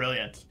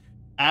 Brilliant.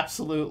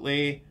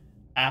 Absolutely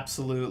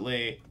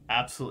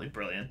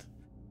brilliant.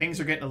 Things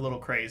are getting a little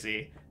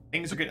crazy.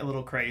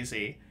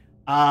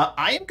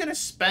 I am going to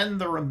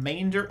spend the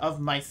remainder of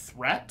my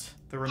threat,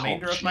 which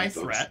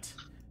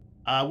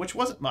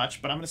wasn't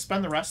much, but I'm going to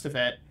spend the rest of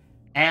it,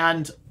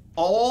 and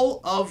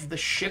all of the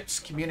ship's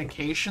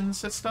communication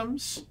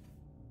systems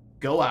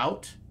go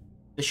out.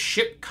 The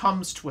ship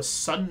comes to a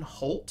sudden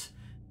halt.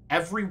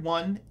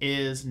 Everyone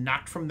is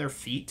knocked from their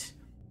feet.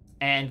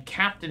 And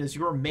Captain, as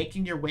you're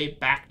making your way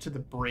back to the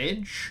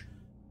bridge,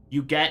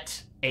 you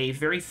get a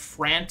very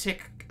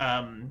frantic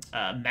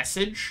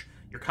message.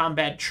 Your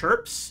combat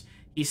chirps.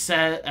 He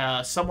said,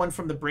 someone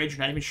from the bridge,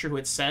 you're not even sure who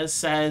it says,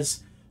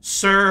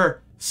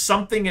 "Sir,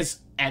 something is..."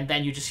 And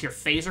then you just hear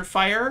phaser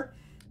fire.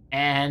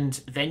 And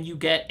then you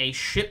get a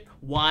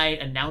ship-wide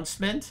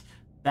announcement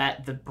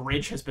that the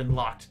bridge has been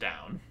locked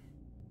down.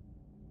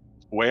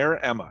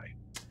 Where am I?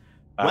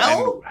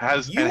 Well, and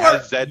has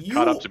Zed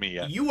caught up to me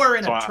yet? You are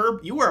in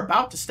you are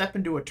about to step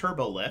into a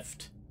turbo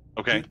lift.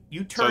 Okay.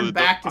 You turn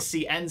back to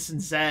see Ensign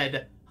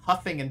Zed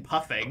huffing and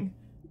puffing,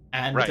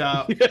 and Right.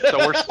 so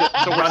we're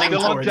still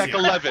on deck you.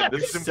 11.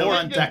 This is Still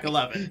on important. deck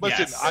 11. Listen,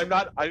 yes.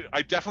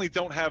 I definitely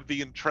don't have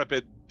the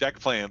Intrepid deck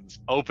plans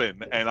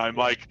open, and I'm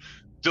like,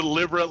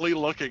 deliberately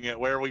looking at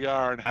where we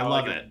are and how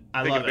I can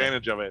take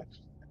advantage of it.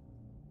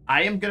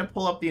 I am going to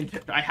pull up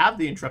I have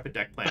the Intrepid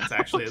deck plans,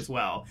 actually, as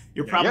well.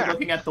 You're probably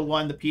looking at the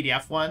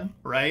PDF one,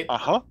 right?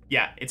 Uh-huh.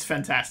 Yeah, it's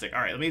fantastic.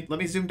 All right, let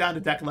me zoom down to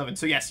deck 11.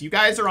 So, yes, you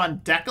guys are on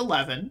deck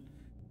 11.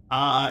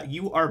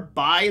 You are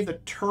by the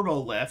turbo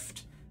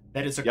lift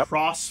that is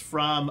across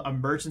from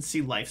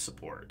emergency life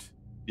support.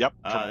 Yep,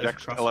 from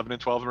decks 11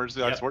 and 12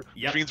 emergency life support.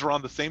 Which means we're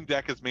on the same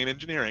deck as main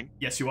engineering.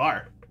 Yes, you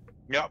are.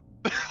 Yep.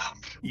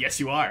 Yes,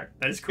 you are.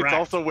 That is correct. It's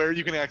also where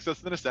you can access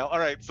the nacelle. All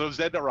right, so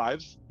Zed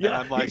arrives. Yeah, and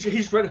I'm like,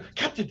 he's ready.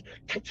 Captain.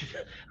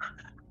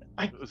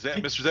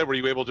 Mr. Zed, were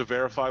you able to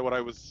verify what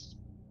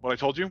I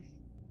told you?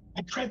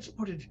 I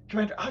transported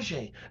Commander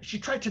Ajay. She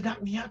tried to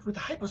knock me out with a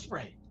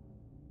hypospray.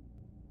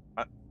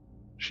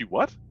 She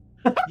what?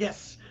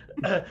 Yes.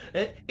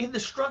 In the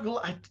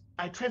struggle,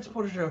 I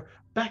transported her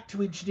back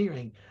to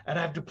engineering, and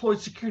I've deployed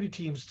security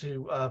teams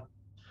to.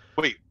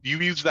 Wait, you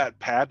used that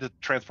pad to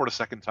transport a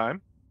second time?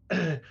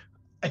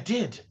 I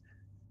did.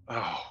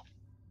 Oh,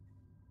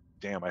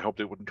 damn! I hoped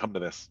it wouldn't come to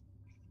this.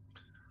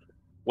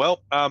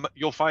 Well,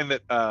 you'll find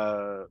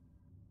that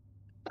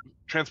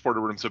transporter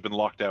rooms have been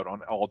locked out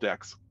on all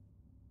decks.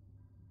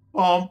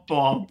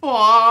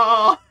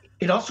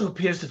 It also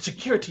appears that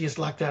security is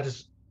locked out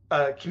as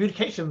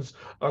communications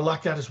are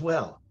locked out as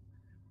well.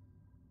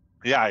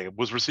 Yeah, I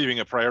was receiving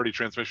a priority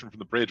transmission from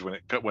the bridge when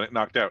it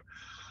knocked out.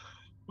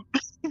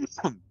 Let's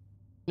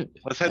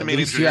head to main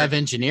engineering. You have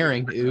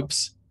engineering.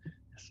 Oops.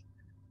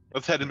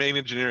 Let's head to main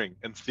engineering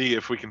and see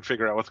if we can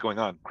figure out what's going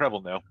on.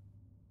 Krevel, now.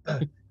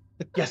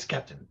 Yes,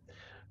 Captain.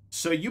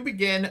 So you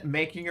begin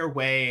making your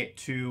way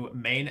to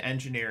main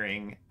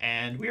engineering,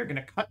 and we are going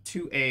to cut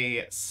to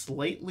a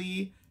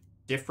slightly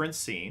different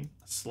scene.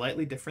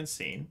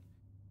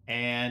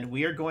 And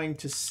we are going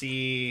to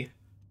see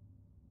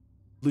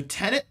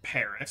Lieutenant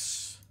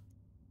Paris,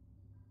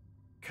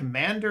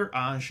 Commander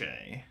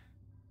Ajay,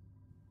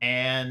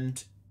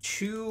 and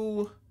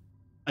two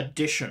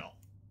additional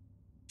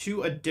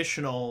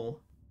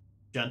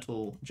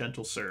gentle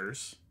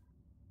sirs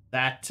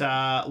that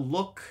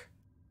look...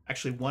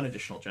 Actually, one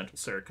additional gentle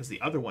sir, because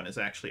the other one is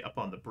actually up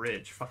on the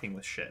bridge fucking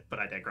with shit, but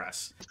I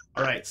digress.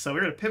 All right, so we're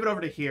going to pivot over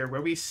to here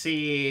where we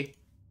see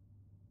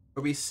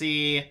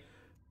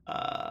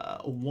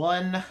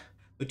one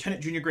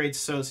Lieutenant Junior Grade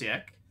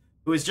Soziek,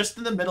 who is just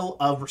in the middle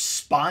of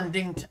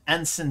responding to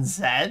Ensign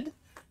Zed,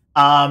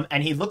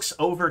 and he looks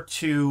over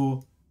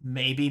to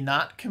maybe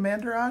not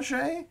Commander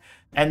Ajay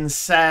and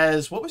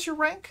says, "What was your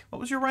rank? What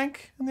was your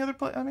rank in the other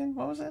place? I mean,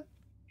 what was it?"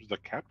 He was the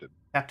captain.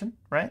 Captain,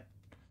 right?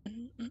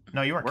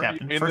 No, you weren't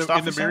captain. In First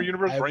in the mirror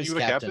universe, weren't you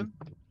the captain?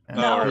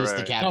 No, I was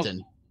the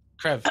captain.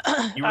 Krev.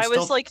 I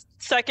was like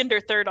second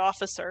or third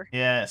officer.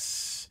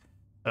 Yes.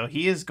 So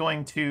he is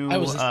going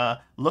to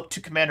look to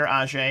Commander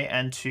Ajay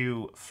and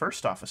to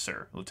First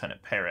Officer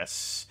Lieutenant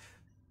Paris.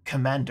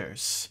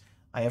 Commanders,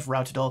 I have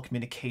routed all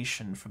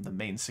communication from the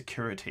main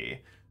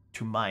security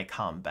to my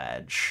comm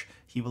badge.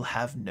 He will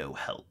have no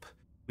help.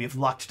 We have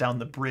locked down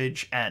the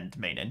bridge and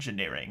main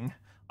engineering.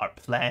 Our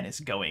plan is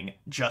going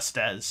just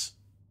as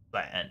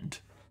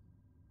planned.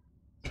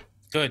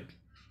 Good.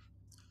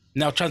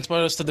 Now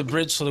transport us to the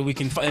bridge so that we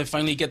can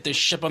finally get this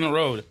ship on the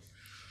road.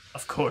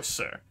 Of course,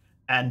 sir.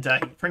 And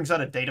he brings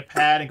out a data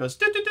pad and goes,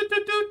 doot, doot, doot,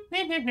 doot,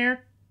 doot,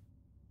 near.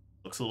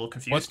 Looks a little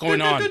confused. What's going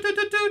on?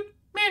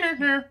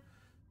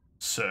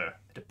 Sir,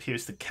 it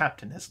appears the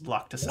captain has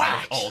locked us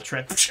out of all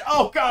trans...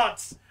 Oh, God!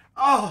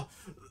 Oh,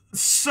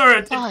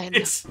 sir,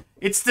 it's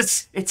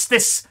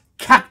this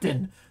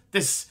captain.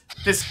 This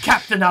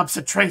Captain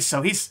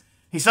Obsatreso.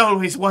 He's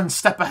always one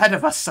step ahead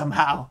of us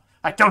somehow.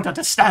 I don't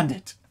understand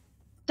it.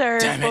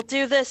 Sir, we'll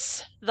do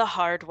this the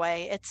hard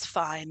way. It's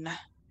fine.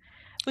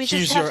 We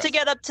just have to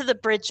get up to the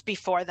bridge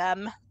before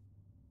them.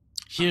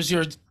 Here's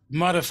your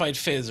modified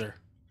phaser.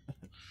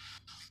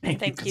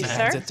 Thank you,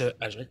 sir.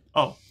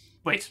 Oh,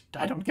 wait,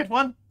 I don't get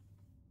one?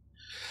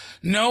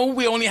 No,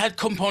 we only had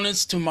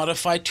components to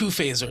modify 2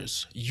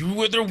 phasers. You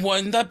were the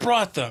one that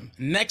brought them.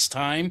 Next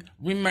time,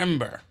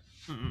 remember.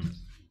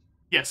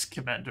 Yes,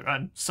 Commander,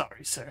 I'm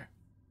sorry, sir.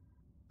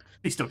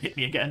 Please don't hit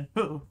me again.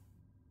 All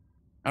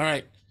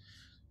right.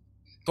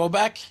 Go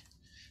back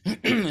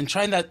and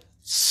try that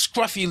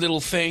scruffy little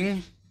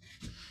thing.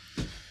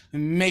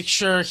 And make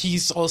sure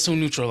he's also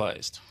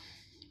neutralized.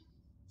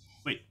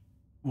 Wait,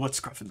 what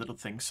scruffy little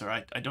thing,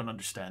 sir? I don't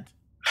understand.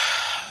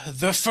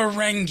 The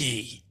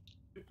Ferengi.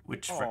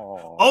 Which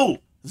Oh,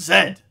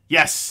 Zed.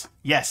 Yes,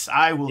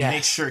 I will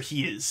make sure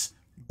he is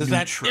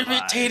that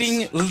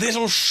irritating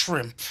little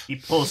shrimp. He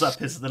pulls up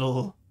his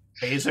little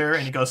phaser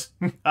and he goes,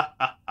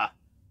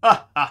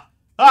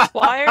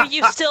 Why are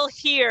you still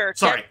here?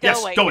 Sorry, Get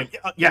yes, going.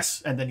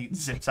 Yes, and then he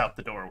zips out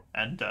the door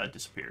and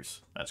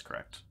disappears. That's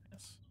correct.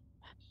 Yes.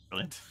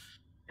 Brilliant.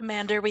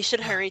 Commander, we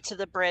should hurry to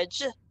the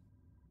bridge.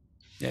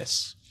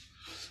 Yes.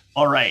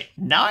 All right,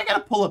 now I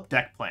gotta pull up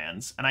deck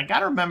plans, and I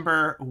gotta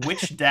remember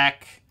which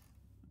deck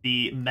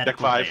the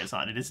medical bay is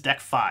on. It is deck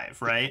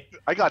 5, right?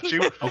 I got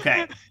you.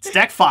 Okay, it's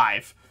deck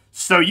 5.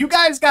 So you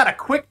guys got a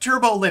quick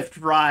turbo lift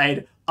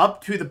ride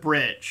up to the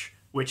bridge.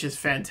 which is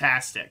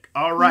fantastic.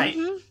 All right.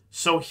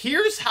 So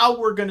here's how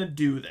we're going to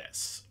do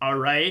this. All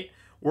right.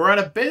 We're on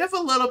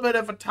a little bit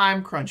of a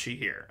time crunchy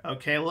here.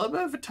 Okay. A little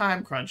bit of a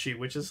time crunchy,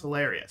 which is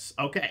hilarious.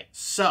 Okay.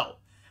 So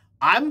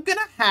I'm going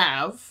to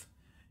have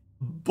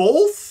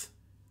both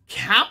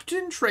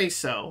Captain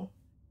Treso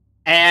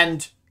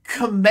and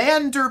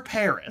Commander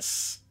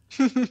Paris.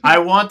 I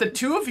want the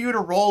two of you to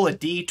roll a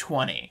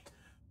d20.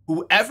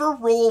 Whoever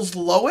rolls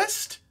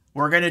lowest,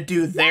 we're going to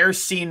do their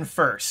scene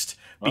first.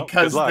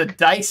 Because the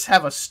dice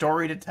have a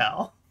story to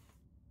tell.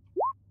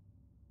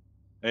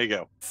 There you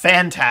go.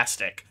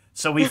 Fantastic.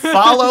 So we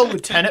follow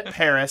Lieutenant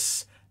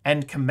Paris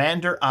and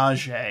Commander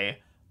Ajay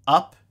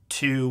up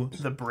to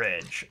the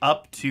bridge.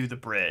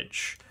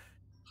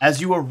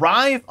 As you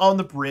arrive on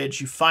the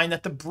bridge, you find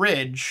that the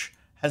bridge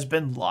has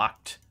been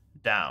locked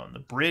down. The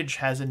bridge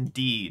has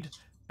indeed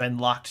been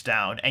locked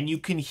down. And you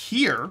can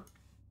hear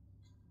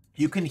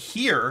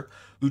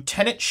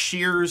Lieutenant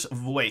Shear's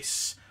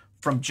voice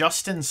from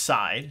just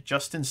inside.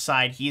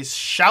 He is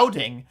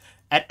shouting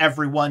at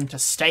everyone to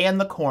stay in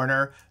the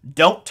corner.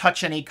 Don't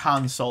touch any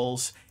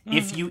consoles.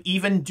 If you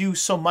even do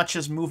so much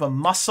as move a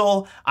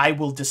muscle, I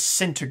will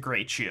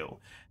disintegrate you.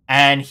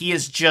 And he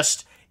is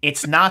just,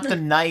 it's not the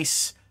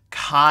nice,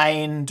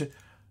 kind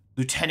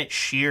Lieutenant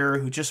Shear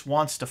who just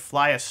wants to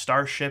fly a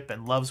starship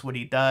and loves what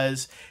he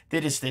does.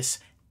 That is this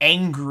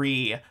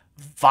angry,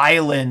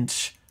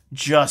 violent,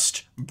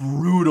 just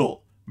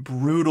brutal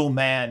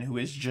man who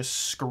is just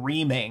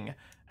screaming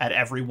at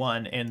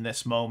everyone in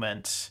this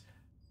moment.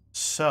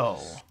 So,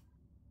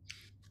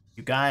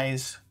 you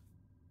guys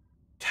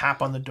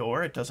tap on the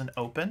door. It doesn't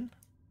open.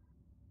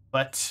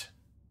 But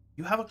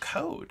you have a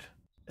code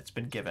that's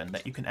been given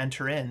that you can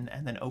enter in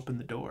and then open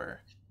the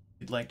door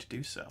if you'd like to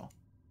do so.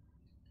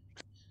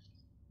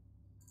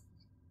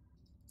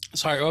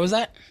 Sorry, what was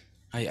that?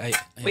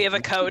 We have a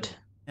code.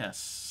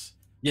 Yes.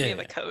 Yeah. We have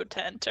a code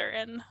to enter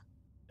in.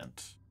 And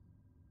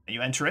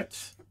you enter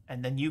it,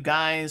 and then you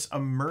guys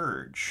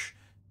emerge.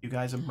 You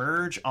guys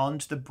emerge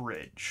onto the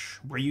bridge,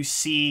 where you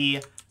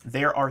see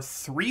there are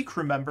 3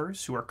 crew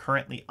members who are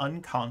currently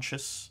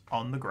unconscious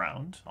on the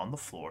ground, on the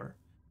floor.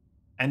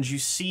 And you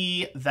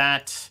see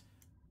that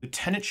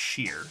Lieutenant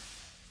Shear,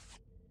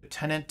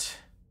 Lieutenant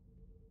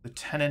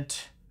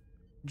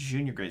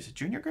Junior Grade. Is it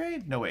Junior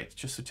Grade? No, wait, it's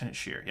just Lieutenant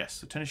Shear.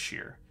 Yes, Lieutenant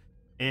Shear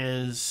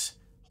is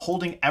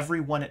holding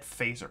everyone at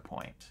phaser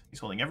point. He's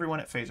holding everyone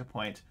at phaser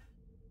point.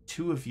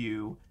 2 of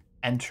you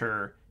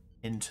enter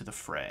into the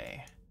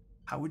fray.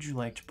 How would you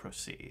like to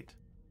proceed?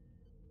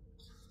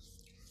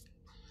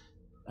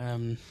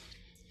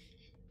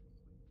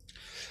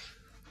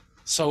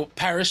 So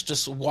Paris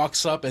just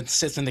walks up and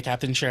sits in the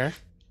captain chair.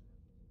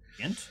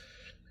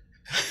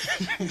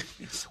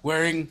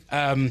 Wearing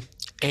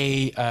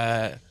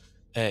a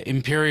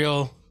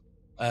Imperial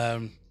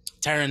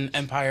Terran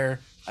Empire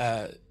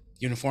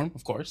uniform,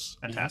 of course.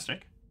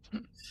 Fantastic.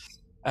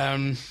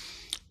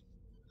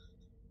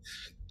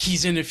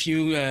 Keys in a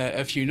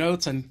few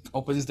notes and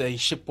opens the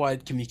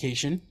shipwide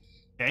communication.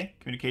 Okay,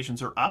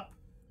 communications are up.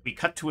 We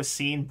cut to a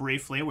scene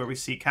briefly where we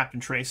see Captain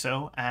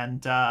Treso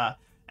and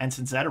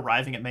Ensign Zed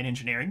arriving at main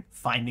engineering,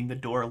 finding the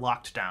door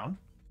locked down.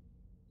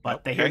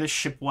 But they hear the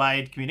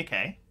shipwide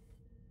communique.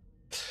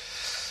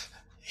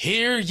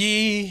 Hear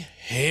ye,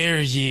 hear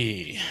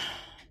ye.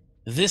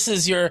 This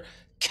is your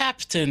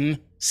captain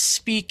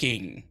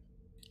speaking.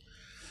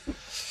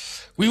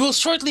 We will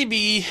shortly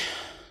be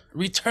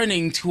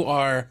returning to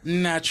our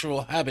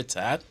natural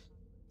habitat,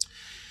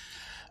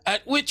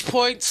 at which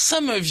point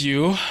some of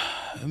you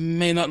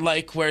may not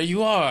like where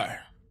you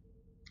are.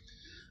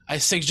 I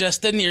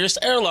suggest the nearest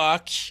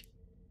airlock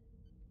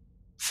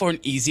for an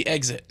easy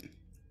exit.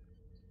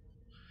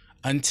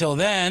 Until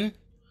then,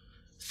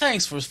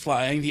 thanks for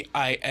flying the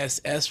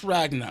ISS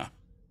Ragnar.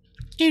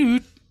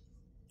 And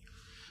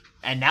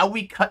now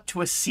we cut to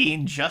a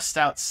scene just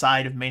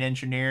outside of main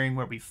engineering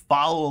where we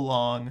follow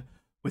along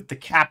with the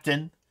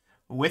captain,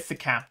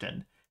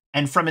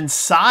 and from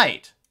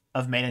inside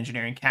of main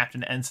engineering,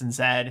 Captain Ensign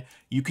Zed,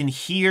 you can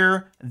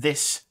hear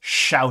this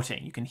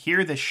shouting.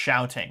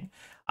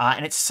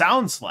 And it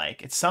sounds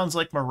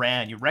like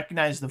Moran. You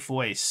recognize the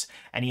voice,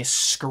 and he is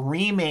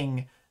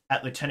screaming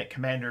at Lieutenant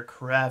Commander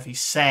Karev.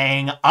 He's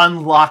saying,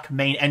 "Unlock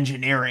main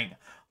engineering.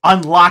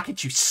 Unlock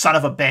it, you son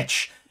of a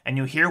bitch." And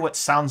you hear what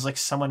sounds like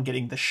someone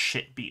getting the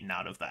shit beaten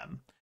out of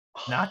them.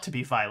 Not to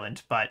be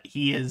violent, but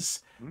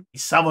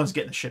someone's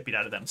getting the shit beat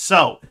out of them.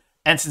 So,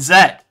 Ensign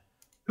Zed.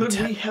 Could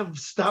we have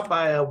stopped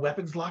by a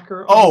weapons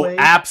locker?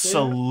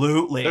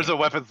 Absolutely. There's a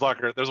weapons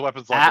locker.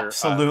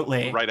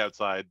 Absolutely. Right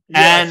outside.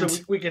 Yeah,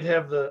 so we could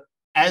have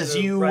as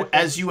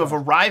you have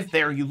arrived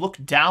there, you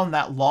look down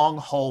that long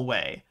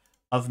hallway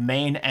of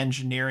main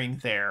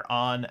engineering there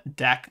on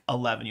deck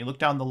 11. You look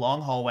down the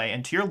long hallway,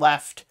 and to your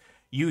left,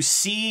 you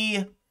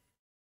see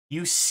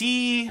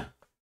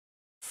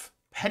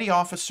Petty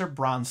Officer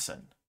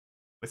Bronson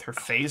with her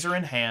phaser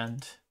in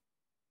hand.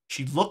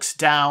 She looks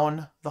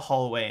down the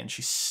hallway and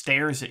she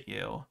stares at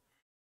you.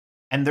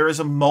 And there is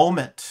a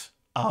moment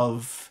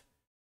of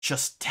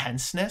just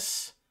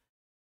tenseness.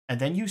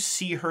 And then you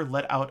see her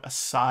let out a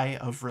sigh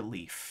of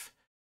relief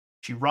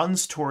She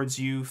runs towards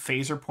you,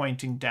 phaser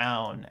pointing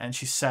down, and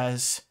she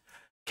says,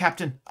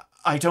 "Captain,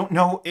 I don't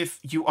know if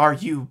you are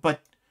you,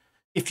 but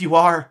if you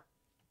are,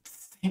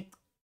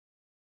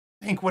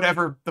 think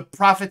whatever, the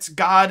prophet's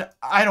God,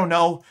 I don't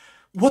know.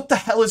 What the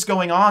hell is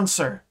going on,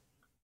 sir?"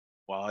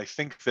 Well, I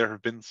think there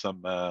have been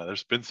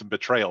there's been some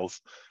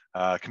betrayals.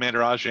 Commander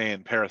Ajay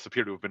and Paris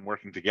appear to have been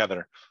working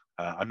together.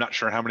 I'm not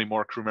sure how many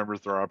more crew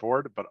members there are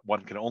aboard, but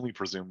one can only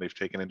presume they've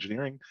taken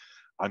engineering.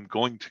 I'm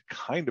going to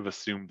kind of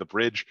assume the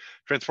bridge.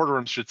 Transporter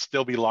rooms should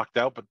still be locked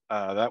out, but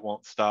that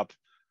won't stop.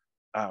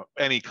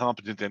 Any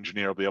competent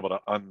engineer will be able to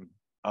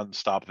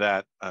unstop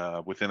that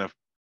within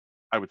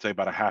I would say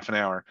about a half an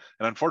hour.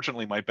 And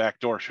unfortunately, my back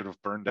door should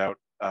have burned out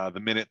the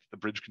minute the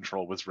bridge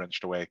control was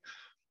wrenched away.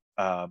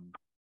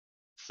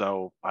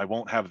 So I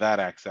won't have that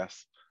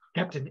access.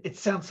 Captain, it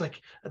sounds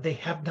like they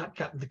have not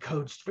gotten the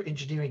codes for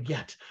engineering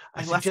yet. I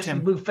left suggest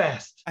him. we move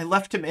fast. I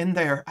left him in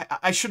there.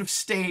 I should have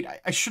stayed.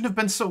 I shouldn't have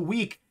been so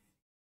weak.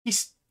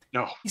 He's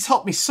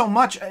helped me so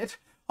much.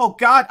 Oh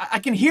God, I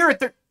can hear it.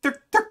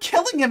 They're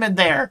killing him in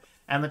there.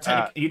 And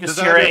Lieutenant, you just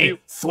hear a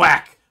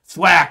thwack,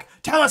 thwack.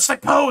 Tell us the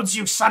codes,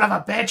 you son of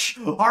a bitch,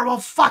 or we'll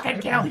fucking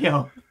kill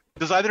you.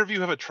 Does either of you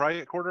have a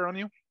tricorder on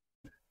you?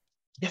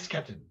 Yes,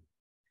 Captain.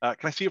 Can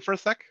I see it for a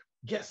sec?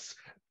 Yes.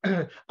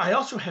 I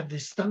also have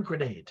this stun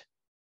grenade.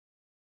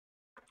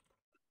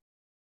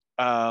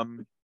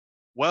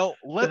 Well,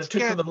 let's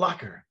get from the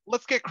locker.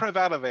 Let's get Krev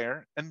out of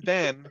there, and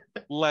then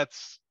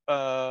let's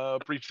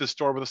breach this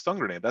door with a stun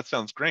grenade. That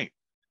sounds great.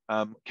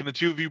 Can the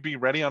two of you be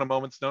ready on a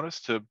moment's notice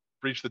to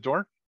breach the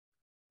door?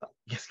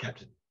 Yes,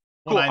 Captain.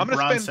 Cool. I'm going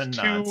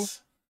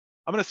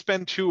to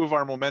spend 2 of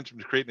our momentum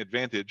to create an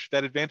advantage.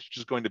 That advantage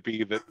is going to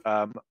be that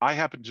I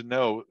happen to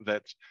know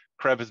that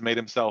Krev has made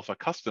himself a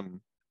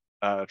custom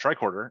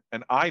tricorder,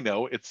 and I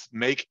know its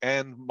make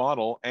and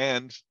model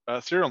and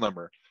serial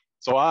number.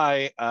 So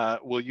I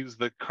will use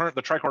the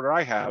tricorder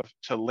I have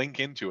to link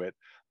into it,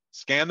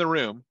 scan the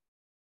room,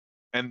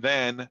 and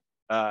then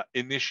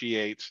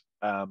initiate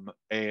an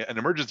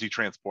emergency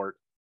transport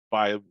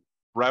by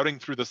routing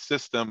through the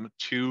system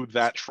to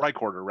that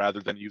tricorder rather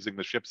than using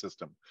the ship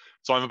system.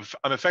 So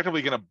I'm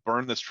effectively going to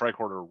burn this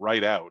tricorder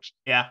right out.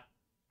 Yeah.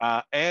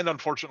 And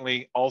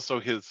unfortunately, also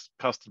his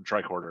custom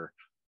tricorder.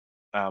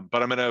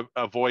 But I'm going to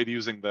avoid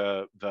using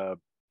the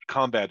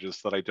comm badges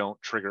so that I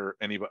don't trigger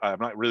any. I'm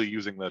not really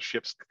using the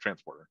ship's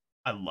transporter.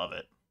 I love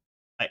it.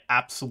 I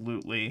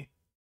absolutely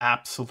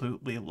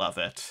love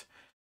it.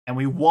 And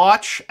we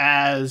watch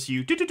as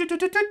you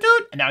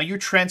and now you're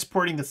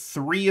transporting the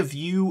 3 of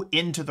you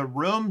into the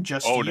room,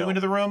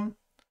 into the room.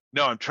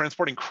 No, I'm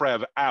transporting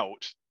Krev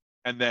out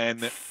and then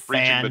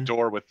breaching the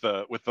door with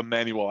the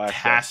manual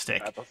access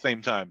at the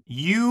same time.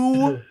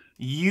 You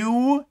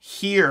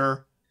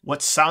hear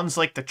what sounds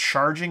like the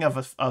charging of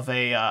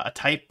a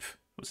type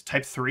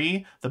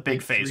 3, the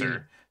big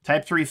phaser.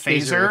 Type 3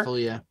 phaser. Rifle,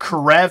 yeah.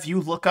 Karev, you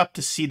look up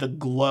to see the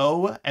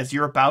glow as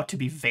you're about to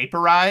be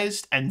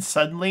vaporized, and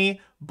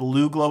suddenly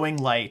blue glowing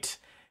light.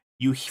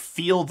 You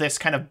feel this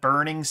kind of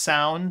burning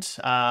sound,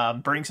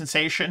 burning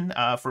sensation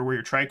for where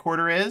your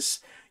tricorder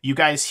is. You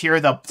guys hear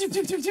the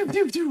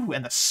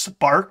and the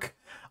spark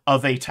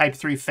of a Type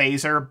 3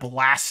 phaser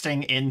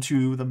blasting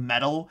into the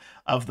metal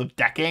of the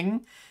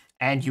decking.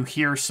 And you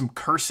hear some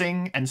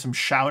cursing and some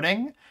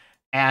shouting.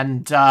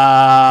 And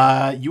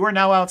you are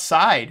now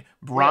outside.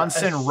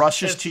 Bronson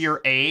rushes to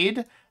your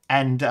aid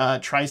and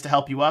tries to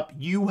help you up.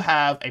 You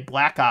have a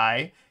black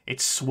eye.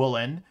 It's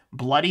swollen.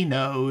 Bloody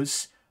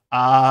nose.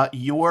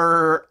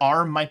 Your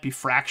arm might be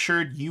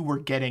fractured. You were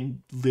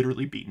getting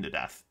literally beaten to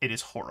death. It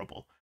is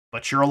horrible.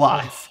 But you're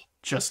alive.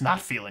 Just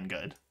not feeling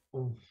good.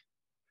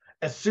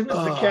 As soon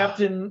as the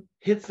captain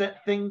hits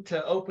that thing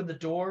to open the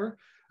door,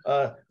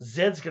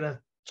 Zed's going to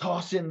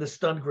toss in the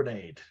stun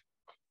grenade.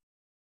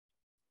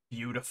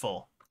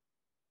 Beautiful.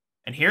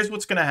 And here's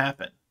what's going to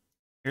happen.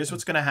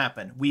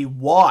 We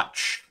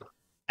watch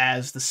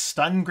as the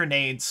stun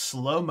grenade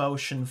slow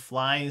motion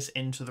flies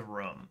into the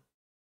room.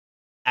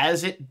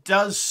 As it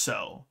does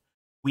so,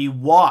 we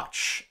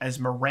watch as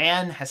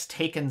Moran has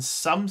taken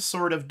some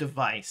sort of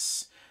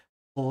device,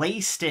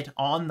 placed it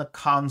on the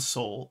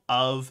console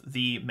of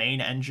the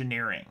main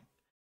engineering.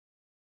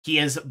 He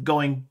is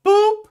going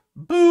boop,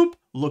 boop,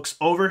 looks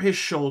over his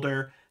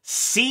shoulder,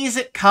 sees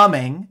it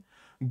coming,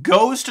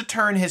 goes to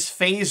turn his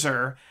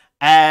phaser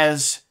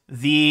as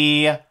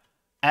the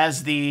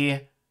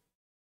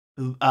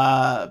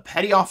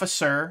petty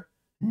officer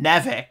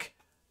Nevik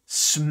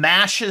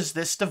smashes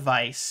this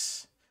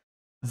device.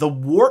 The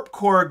warp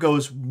core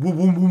goes boom,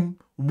 boom, boom,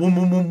 boom,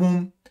 boom, boom,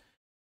 boom.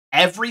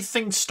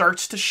 Everything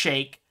starts to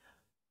shake.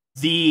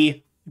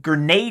 The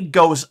grenade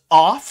goes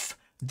off.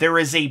 There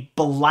is a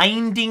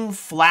blinding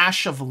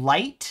flash of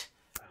light.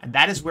 And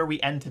that is where we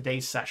end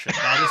today's session.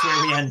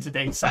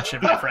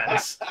 My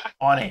friends.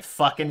 On a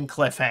fucking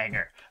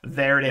cliffhanger.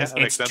 There it is.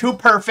 It's too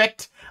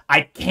perfect.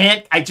 I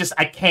can't.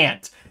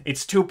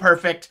 It's too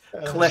perfect.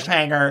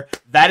 Cliffhanger.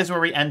 That is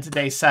where we end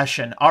today's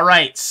session. All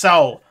right.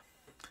 So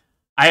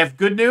I have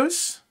good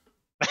news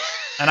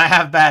and I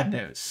have bad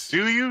news.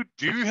 Do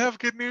you have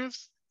good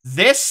news?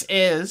 This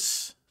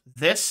is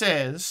This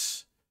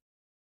is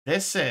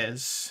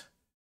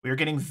we are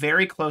getting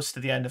very close to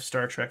the end of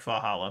Star Trek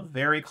Valhalla.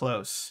 Very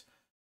close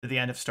to the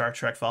end of Star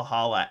Trek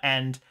Valhalla.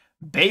 And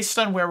based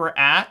on where we're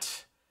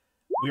at,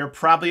 we are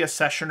probably a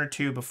session or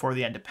two before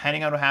the end,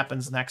 depending on what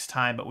happens next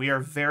time. But we are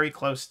very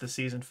close to the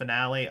season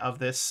finale of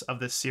this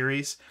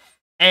series.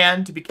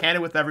 And to be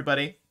candid with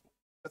everybody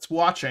that's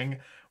watching,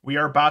 we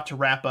are about to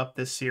wrap up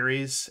this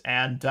series,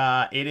 and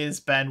it has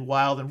been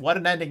wild. And what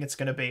an ending it's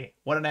going to be!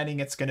 What an ending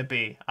it's going to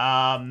be!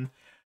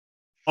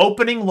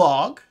 Opening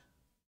log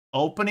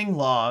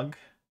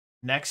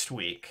next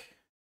week.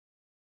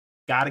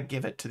 Got to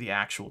give it to the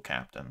actual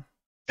captain.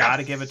 Got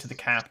to give it to the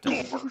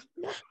captain.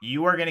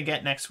 You are going to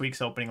get next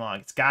week's opening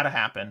log. It's got to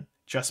happen.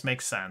 Just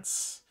makes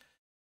sense.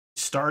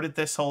 Started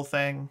this whole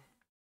thing.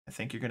 I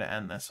think you're going to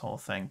end this whole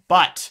thing.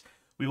 But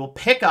we will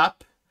pick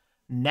up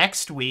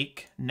next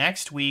week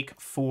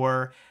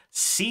for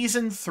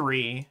Season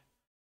 3,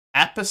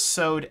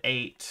 Episode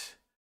 8,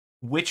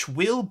 which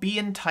will be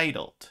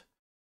entitled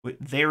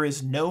There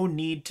Is No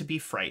Need to Be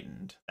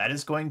Frightened. That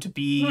is going to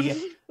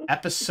be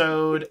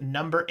episode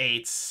number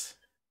 8's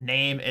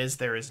name is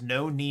There Is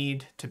No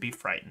Need to Be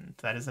Frightened.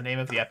 That is the name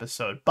of the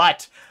episode.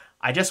 But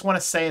I just want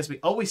to say, as we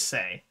always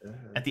say,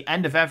 at the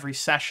end of every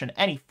session,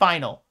 any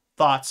final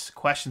thoughts,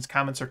 questions,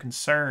 comments, or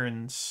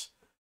concerns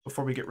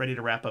before we get ready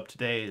to wrap up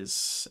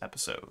today's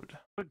episode.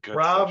 What a good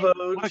Bravo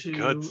session. What a to-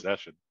 good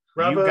session.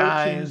 Bravo You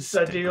guys to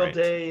did Sidereal great.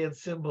 Day and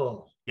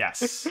Symbol.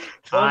 Yes.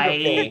 Wonderful,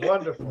 I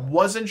wonderful.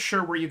 wasn't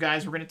sure where you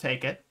guys were going to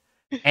take it.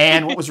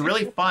 And what was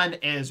really fun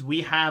is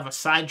we have a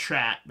side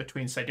chat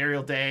between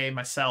Sidereal Day,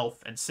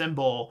 myself, and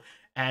Symbol.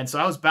 And so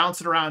I was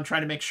bouncing around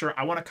trying to make sure.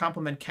 I want to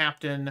compliment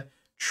Captain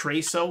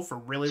Traso for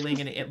really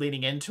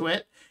leaning into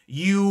it.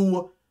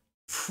 You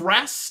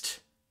pressed,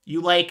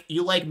 you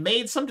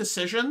made some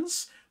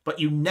decisions, but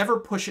you never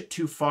push it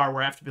too far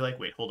where I have to be like,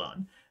 wait, hold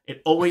on.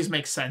 It always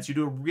makes sense. You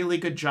do a really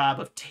good job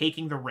of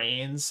taking the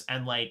reins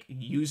and like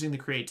using the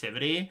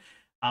creativity.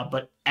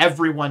 But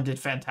everyone did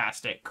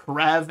fantastic.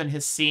 Karev and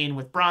his scene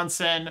with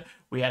Bronson.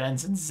 We had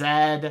Ensign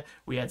Zed.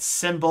 We had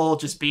Symbol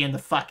just being the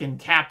fucking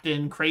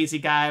captain, crazy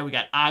guy. We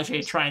got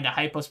Ajay trying to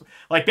hype us.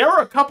 Like, there were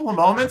a couple of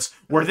moments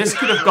where this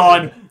could have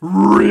gone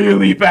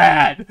really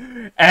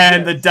bad.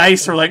 And the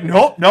dice are like,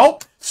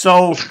 nope.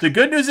 So the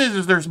good news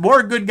is there's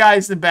more good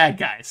guys than bad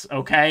guys,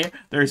 okay?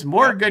 There's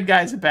more good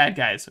guys than bad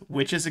guys,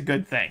 which is a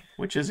good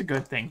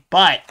thing.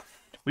 But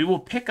we will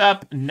pick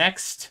up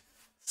next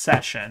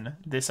session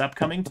this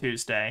upcoming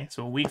Tuesday,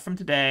 so a week from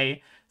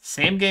today,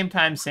 same game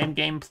time, same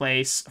game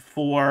place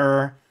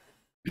for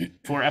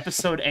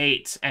episode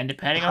 8, and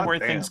depending on where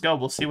things go,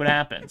 we'll see what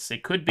happens. We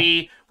could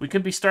be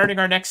starting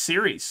our next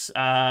series,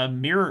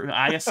 Mirror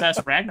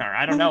ISS Ragnar.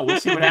 I don't know, we'll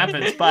see what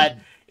happens. But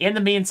in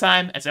the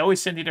meantime, as I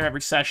always send you to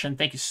every session,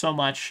 thank you so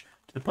much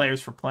to the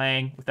players for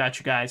playing. Without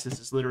you guys, this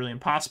is literally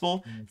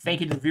impossible.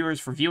 Thank you to the viewers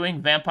for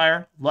viewing.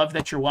 Vampire, love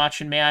that you're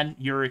watching, man.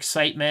 Your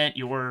excitement,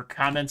 your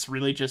comments,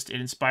 really just, it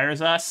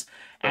inspires us.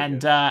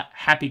 And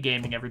happy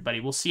gaming, everybody.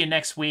 We'll see you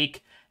next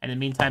week. And in the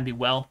meantime, be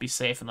well, be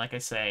safe, and like I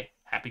say,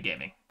 happy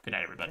gaming. Good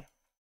night, everybody.